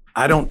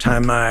 I don't tie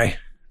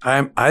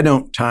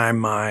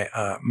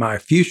my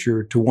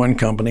future to one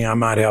company. I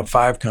might have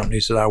 5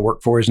 companies that I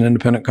work for as an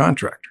independent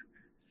contractor.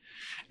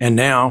 And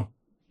now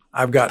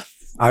I've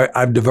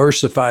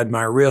diversified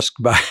my risk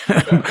by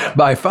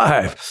by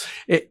 5.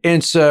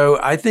 And so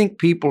I think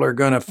people are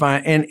going to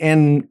find,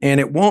 and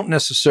it won't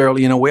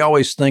necessarily, we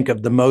always think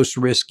of the most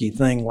risky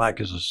thing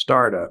like as a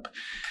startup,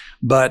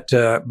 but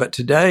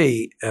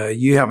today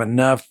you have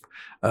enough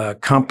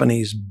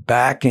companies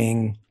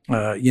backing,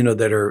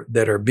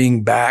 that are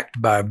being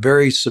backed by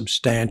very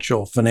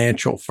substantial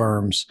financial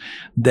firms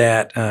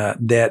and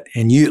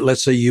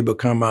let's say you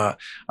become a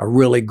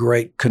really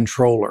great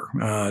controller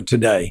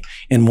today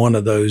in one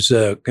of those,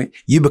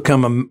 you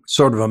become a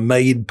sort of a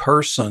made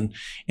person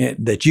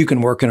that you can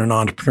work in an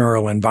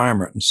entrepreneurial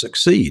environment and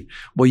succeed.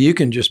 Well, you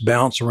can just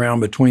bounce around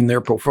between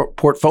their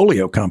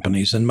portfolio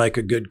companies and make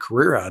a good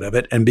career out of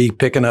it and be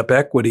picking up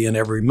equity in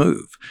every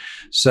move.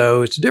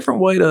 So it's a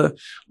different way to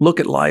look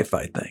at life,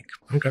 I think.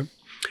 Okay.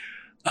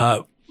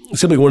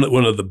 Simply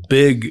one of the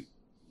big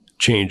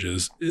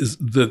changes is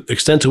the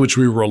extent to which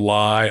we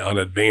rely on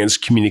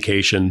advanced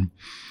communication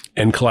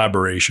and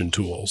collaboration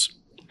tools,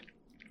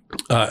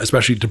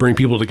 especially to bring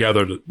people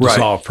together to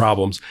solve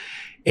problems.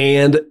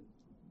 And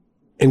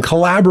in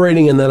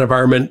collaborating in that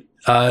environment,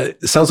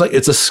 it sounds like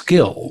it's a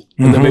skill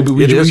that maybe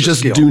we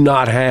just do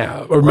not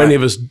have, or many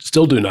of us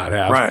still do not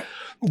have. Right.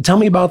 Tell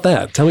me about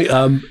that. Tell me,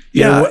 how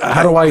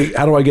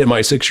do I get my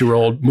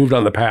 6-year-old moved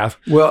on the path?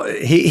 Well,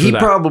 he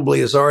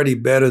probably is already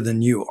better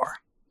than you are,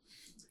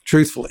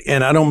 truthfully.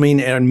 And I don't mean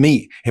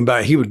me. And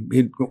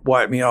he'd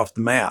wipe me off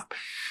the map.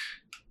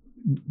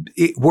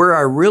 Where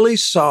I really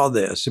saw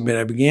this,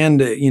 I began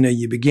to,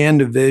 you began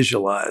to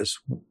visualize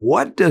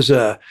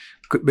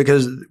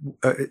because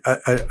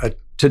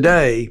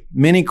today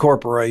many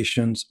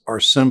corporations are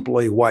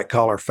simply white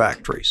collar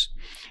factories.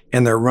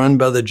 And they're run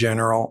by the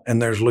general,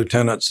 and there's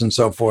lieutenants and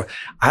so forth.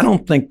 I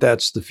don't think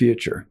that's the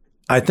future.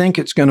 I think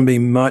it's going to be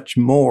much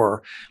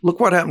more. Look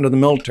what happened to the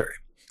military.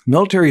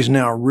 Military is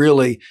now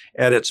really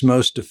at its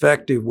most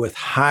effective with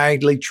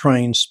highly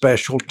trained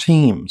special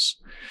teams,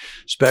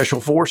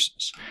 special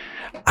forces.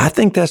 I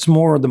think that's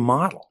more of the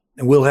model.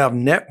 And we'll have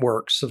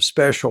networks of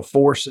special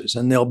forces,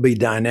 and they'll be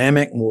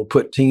dynamic, and we'll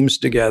put teams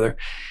together.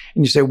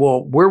 And you say,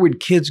 well, where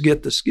would kids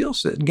get the skill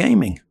set?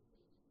 Gaming.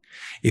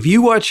 If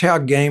you watch how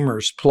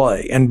gamers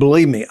play, and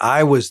believe me,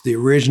 I was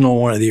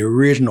one of the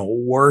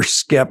original worst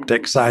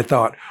skeptics. I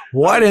thought,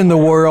 what in the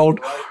world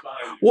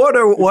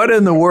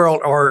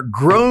are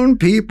grown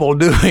people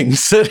doing,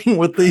 sitting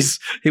with these,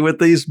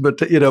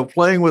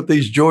 playing with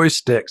these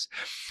joysticks?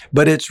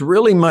 But it's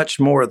really much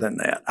more than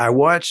that. I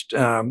watched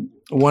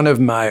one of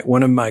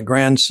my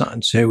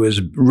grandsons who was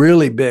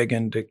really big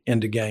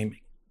into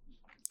gaming.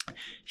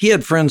 He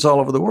had friends all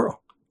over the world,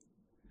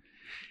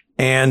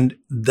 and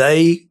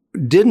they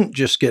didn't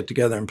just get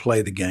together and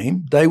play the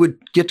game. They would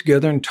get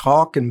together and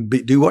talk and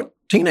do what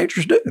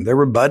teenagers do. They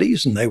were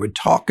buddies, and they would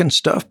talk and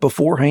stuff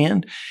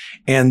beforehand.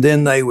 And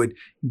then they would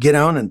get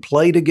on and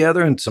play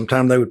together. And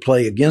sometimes they would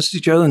play against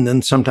each other. And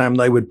then sometimes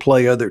they would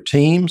play other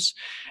teams.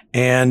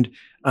 And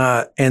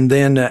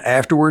then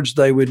afterwards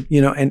they would,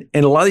 and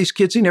a lot of these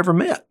kids he never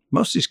met.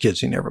 Most of these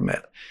kids he never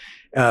met.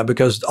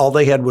 Because all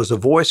they had was a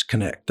voice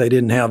connect. They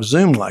didn't have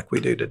Zoom like we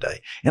do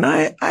today. And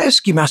I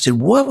asked him, I said,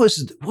 what was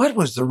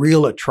the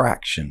real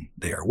attraction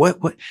there? What?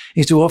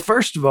 He said, well,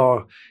 first of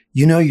all,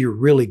 you're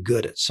really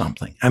good at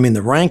something. I mean, the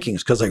rankings,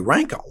 because they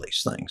rank all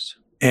these things.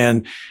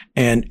 And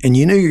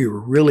you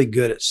were really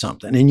good at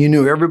something. And you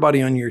knew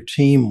everybody on your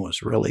team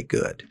was really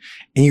good.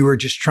 And you were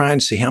just trying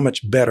to see how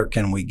much better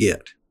can we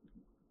get.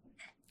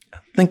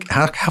 Think,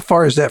 how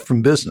far is that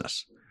from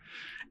business?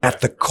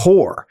 At the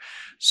core.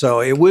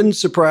 So it wouldn't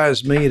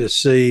surprise me to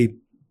see,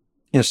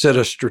 instead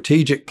of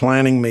strategic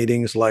planning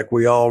meetings like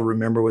we all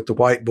remember with the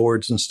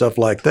whiteboards and stuff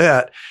like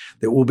that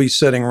we'll be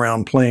sitting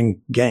around playing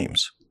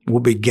games. We'll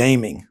be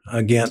gaming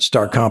against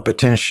our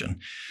competition,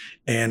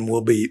 and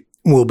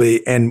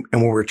and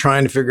when we're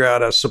trying to figure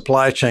out a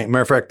supply chain.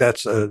 Matter of fact,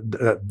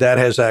 that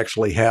has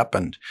actually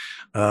happened,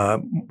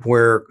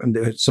 where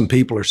some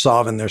people are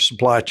solving their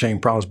supply chain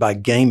problems by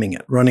gaming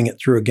it, running it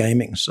through a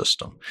gaming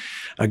system,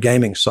 a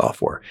gaming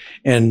software.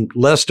 And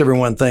lest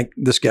everyone think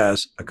this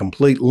guy's a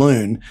complete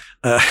loon,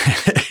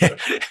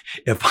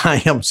 if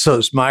I am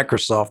so's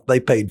Microsoft, they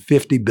paid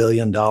 $50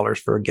 billion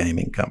for a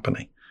gaming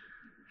company.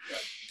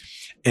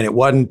 And it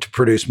wasn't to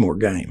produce more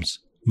games.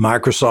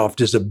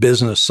 Microsoft is a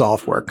business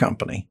software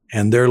company,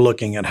 and they're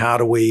looking at how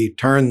do we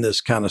turn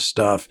this kind of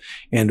stuff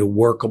into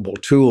workable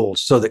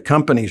tools so that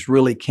companies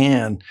really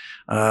can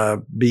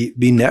be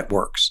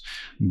networks,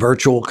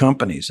 virtual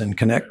companies, and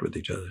connect with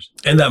each other.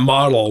 And that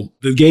model,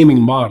 the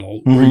gaming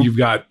model, where you've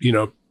got,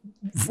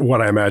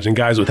 what I imagine,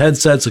 guys with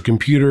headsets and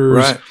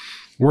computers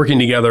working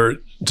together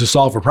to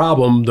solve a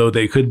problem, though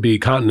they could be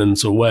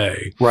continents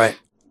away. Right.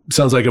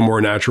 Sounds like a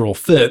more natural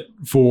fit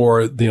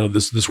for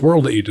this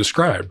world that you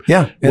described.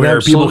 Yeah, where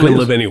people can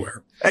live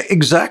anywhere.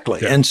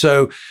 Exactly. Yeah. And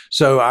so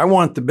I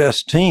want the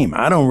best team.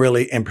 I don't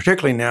really, and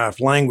particularly now if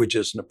language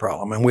isn't a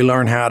problem and we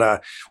learn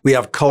we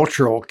have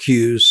cultural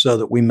cues so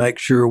that we make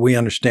sure we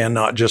understand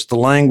not just the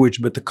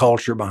language, but the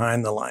culture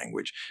behind the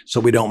language so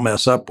we don't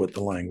mess up with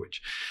the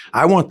language.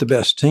 I want the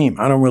best team.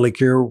 I don't really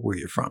care where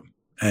you're from.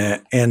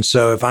 And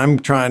so if I'm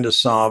trying to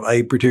solve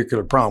a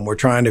particular problem, we're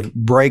trying to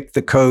break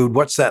the code.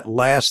 What's that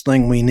last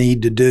thing we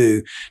need to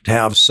do to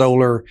have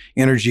solar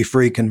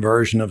energy-free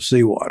conversion of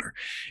seawater?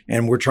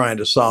 And we're trying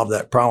to solve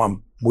that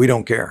problem. We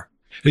don't care.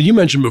 And you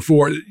mentioned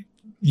before,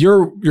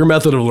 your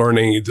method of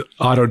learning is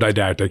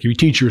autodidactic. You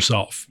teach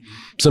yourself.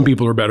 Some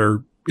people are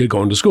better at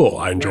going to school.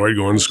 I enjoyed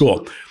going to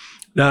school.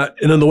 And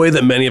in the way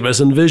that many of us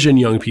envision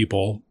young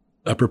people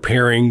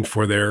preparing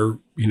for their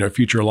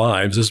future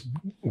lives is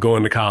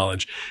going to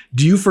college.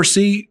 Do you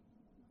foresee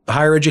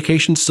higher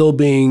education still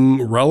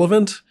being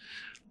relevant,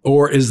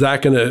 or is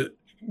that going to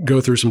go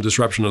through some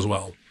disruption as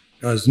well?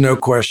 There's no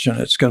question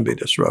it's going to be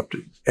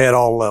disrupted at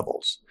all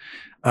levels.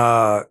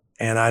 And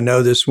I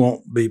know this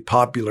won't be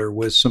popular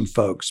with some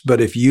folks,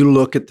 but if you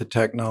look at the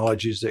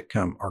technologies that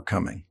are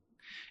coming,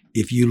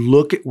 if you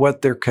look at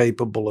what they're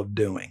capable of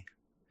doing,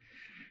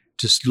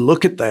 just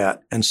look at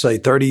that and say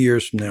 30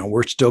 years from now,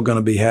 we're still going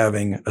to be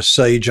having a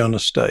sage on a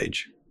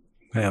stage.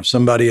 Have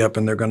somebody up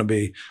and they're going to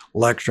be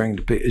lecturing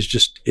to people. It's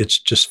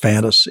just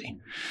fantasy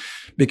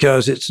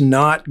because it's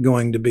not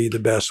going to be the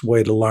best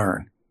way to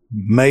learn.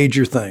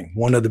 Major thing.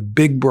 One of the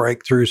big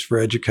breakthroughs for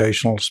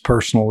educational is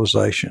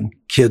personalization.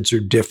 Kids are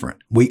different.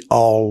 We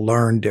all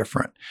learn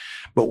different.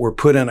 But we're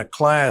put in a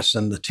class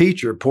and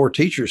poor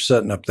teacher's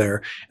sitting up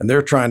there and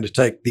they're trying to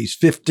take these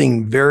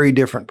 15 very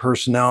different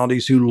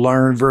personalities who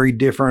learn very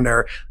different,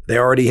 or they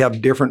already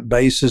have different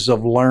bases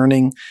of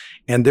learning.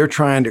 And they're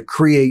trying to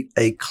create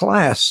a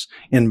class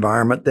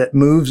environment that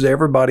moves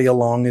everybody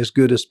along as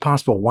good as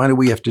possible. Why do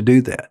we have to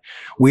do that?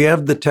 We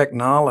have the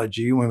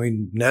technology.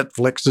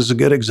 Netflix is a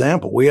good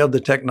example. We have the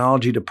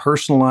technology to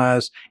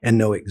personalize and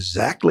know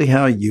exactly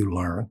how you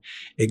learn,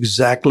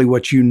 exactly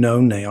what you know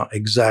now,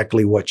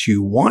 exactly what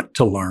you want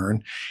to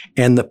learn,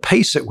 and the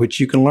pace at which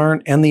you can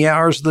learn, and the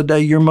hours of the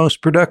day you're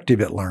most productive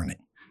at learning.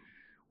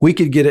 We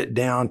could get it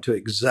down to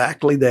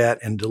exactly that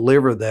and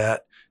deliver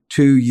that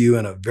to you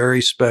in a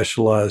very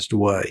specialized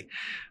way.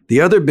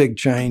 The other big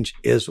change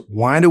is,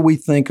 why do we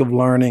think of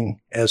learning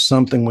as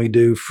something we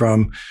do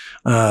from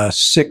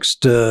 6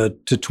 to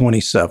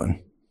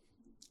 27?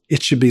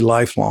 It should be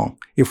lifelong.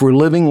 If we're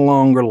living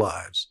longer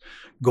lives,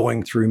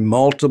 going through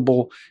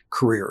multiple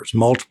careers,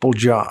 multiple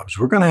jobs,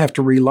 we're going to have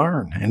to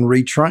relearn and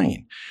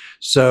retrain.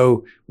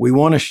 So we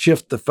want to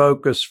shift the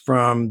focus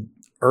from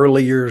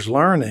early years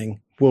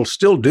learning. We'll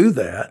still do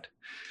that,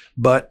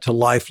 but to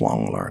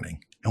lifelong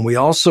learning. And we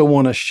also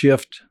want to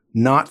shift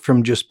not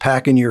from just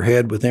packing your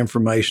head with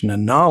information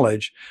and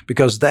knowledge,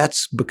 because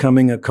that's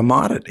becoming a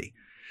commodity.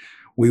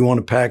 We want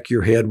to pack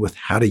your head with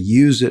how to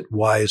use it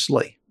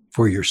wisely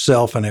for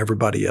yourself and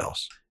everybody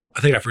else. I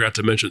think I forgot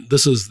to mention,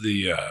 this is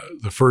the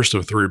first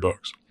of 3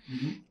 books.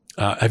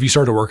 Have you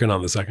started working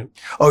on the second?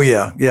 Oh,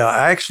 yeah. Yeah.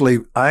 I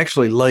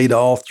actually laid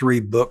all 3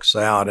 books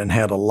out and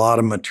had a lot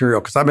of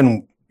material because I've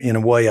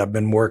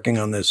been working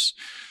on this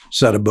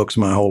set of books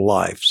my whole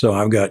life. So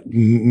I've got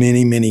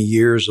many, many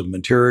years of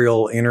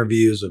material,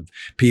 interviews of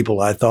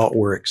people I thought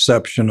were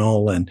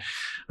exceptional. And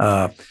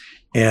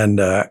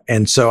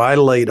so I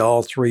laid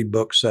all 3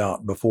 books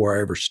out before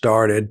I ever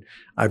started.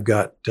 I've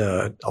got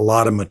a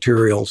lot of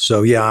material.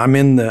 So yeah,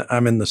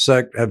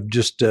 I've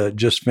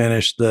just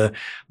finished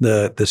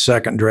the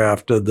second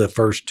draft of the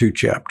first 2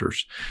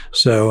 chapters.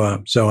 So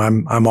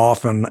I'm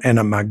off,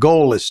 and my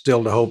goal is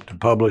still to hope to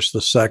publish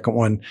the second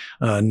one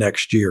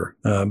next year.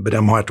 But I'm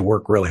going to have to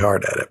work really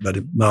hard at it. But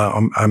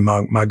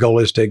my goal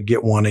is to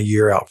get one a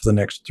year out for the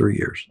next 3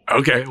 years.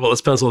 Okay, well,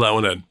 let's pencil that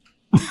one in.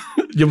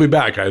 You'll be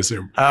back, I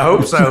assume. I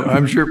hope so.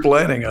 I'm sure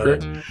planning on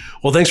it.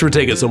 Well, thanks for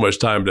taking so much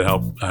time to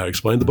help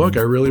explain the book.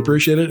 I really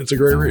appreciate it. It's a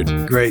great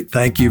read. Great.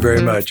 Thank you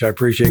very much. I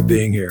appreciate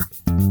being here.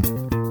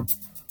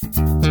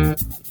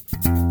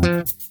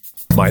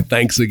 My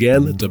thanks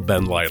again to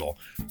Ben Lytle.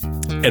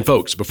 And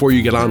folks, before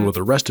you get on with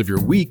the rest of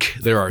your week,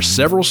 there are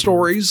several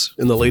stories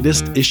in the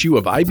latest issue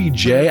of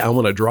IBJ I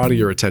want to draw to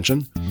your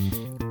attention.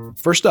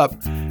 First up,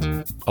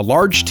 a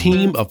large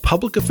team of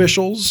public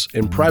officials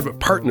and private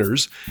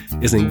partners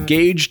is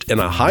engaged in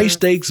a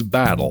high-stakes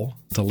battle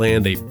to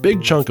land a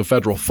big chunk of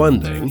federal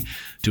funding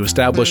to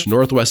establish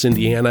Northwest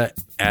Indiana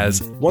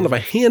as one of a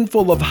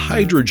handful of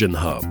hydrogen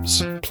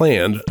hubs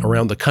planned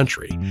around the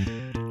country.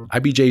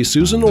 IBJ's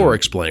Susan Orr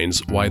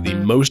explains why the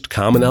most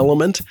common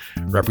element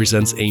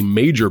represents a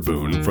major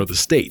boon for the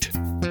state.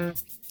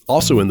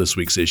 Also in this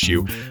week's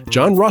issue,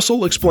 John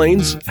Russell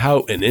explains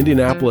how an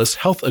Indianapolis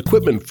health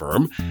equipment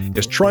firm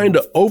is trying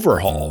to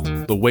overhaul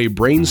the way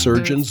brain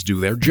surgeons do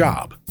their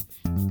job.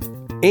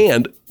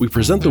 And we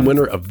present the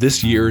winner of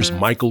this year's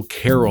Michael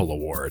Carroll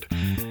Award.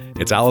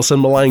 It's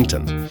Allison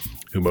Millington,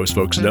 who most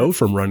folks know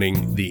from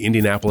running the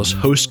Indianapolis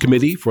Host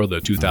Committee for the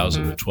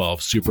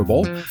 2012 Super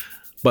Bowl,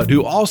 but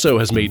who also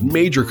has made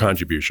major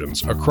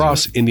contributions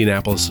across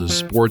Indianapolis's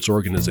sports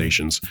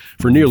organizations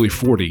for nearly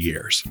 40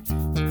 years.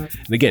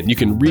 And again, you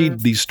can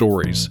read these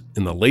stories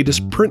in the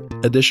latest print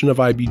edition of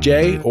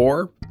IBJ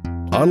or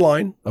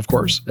online, of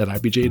course, at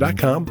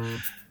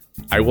ibj.com.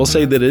 I will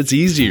say that it's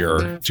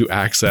easier to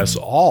access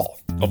all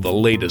of the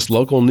latest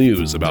local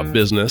news about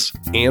business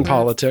and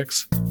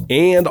politics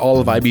and all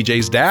of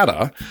IBJ's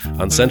data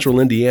on Central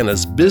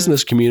Indiana's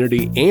business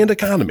community and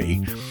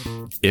economy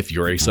if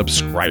you're a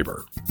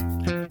subscriber.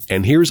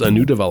 And here's a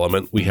new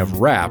development. We have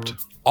wrapped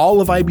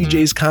all of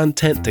IBJ's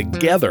content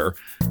together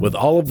with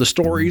all of the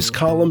stories,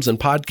 columns, and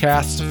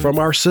podcasts from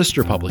our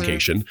sister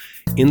publication,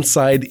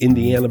 Inside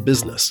Indiana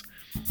Business.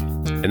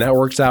 And that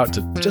works out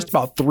to just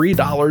about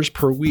 $3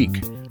 per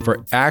week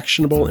for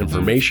actionable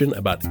information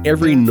about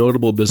every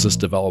notable business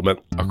development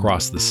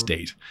across the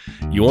state.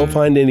 You won't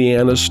find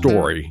Indiana's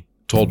story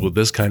told with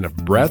this kind of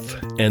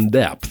breadth and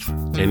depth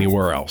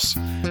anywhere else.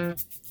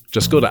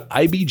 Just go to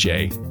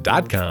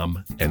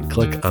ibj.com and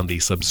click on the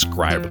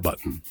subscribe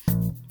button.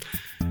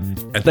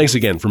 And thanks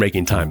again for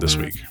making time this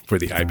week for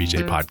the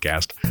IBJ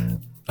podcast.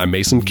 I'm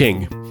Mason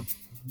King.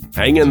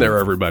 Hang in there,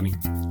 everybody.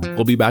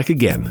 We'll be back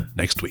again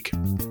next week.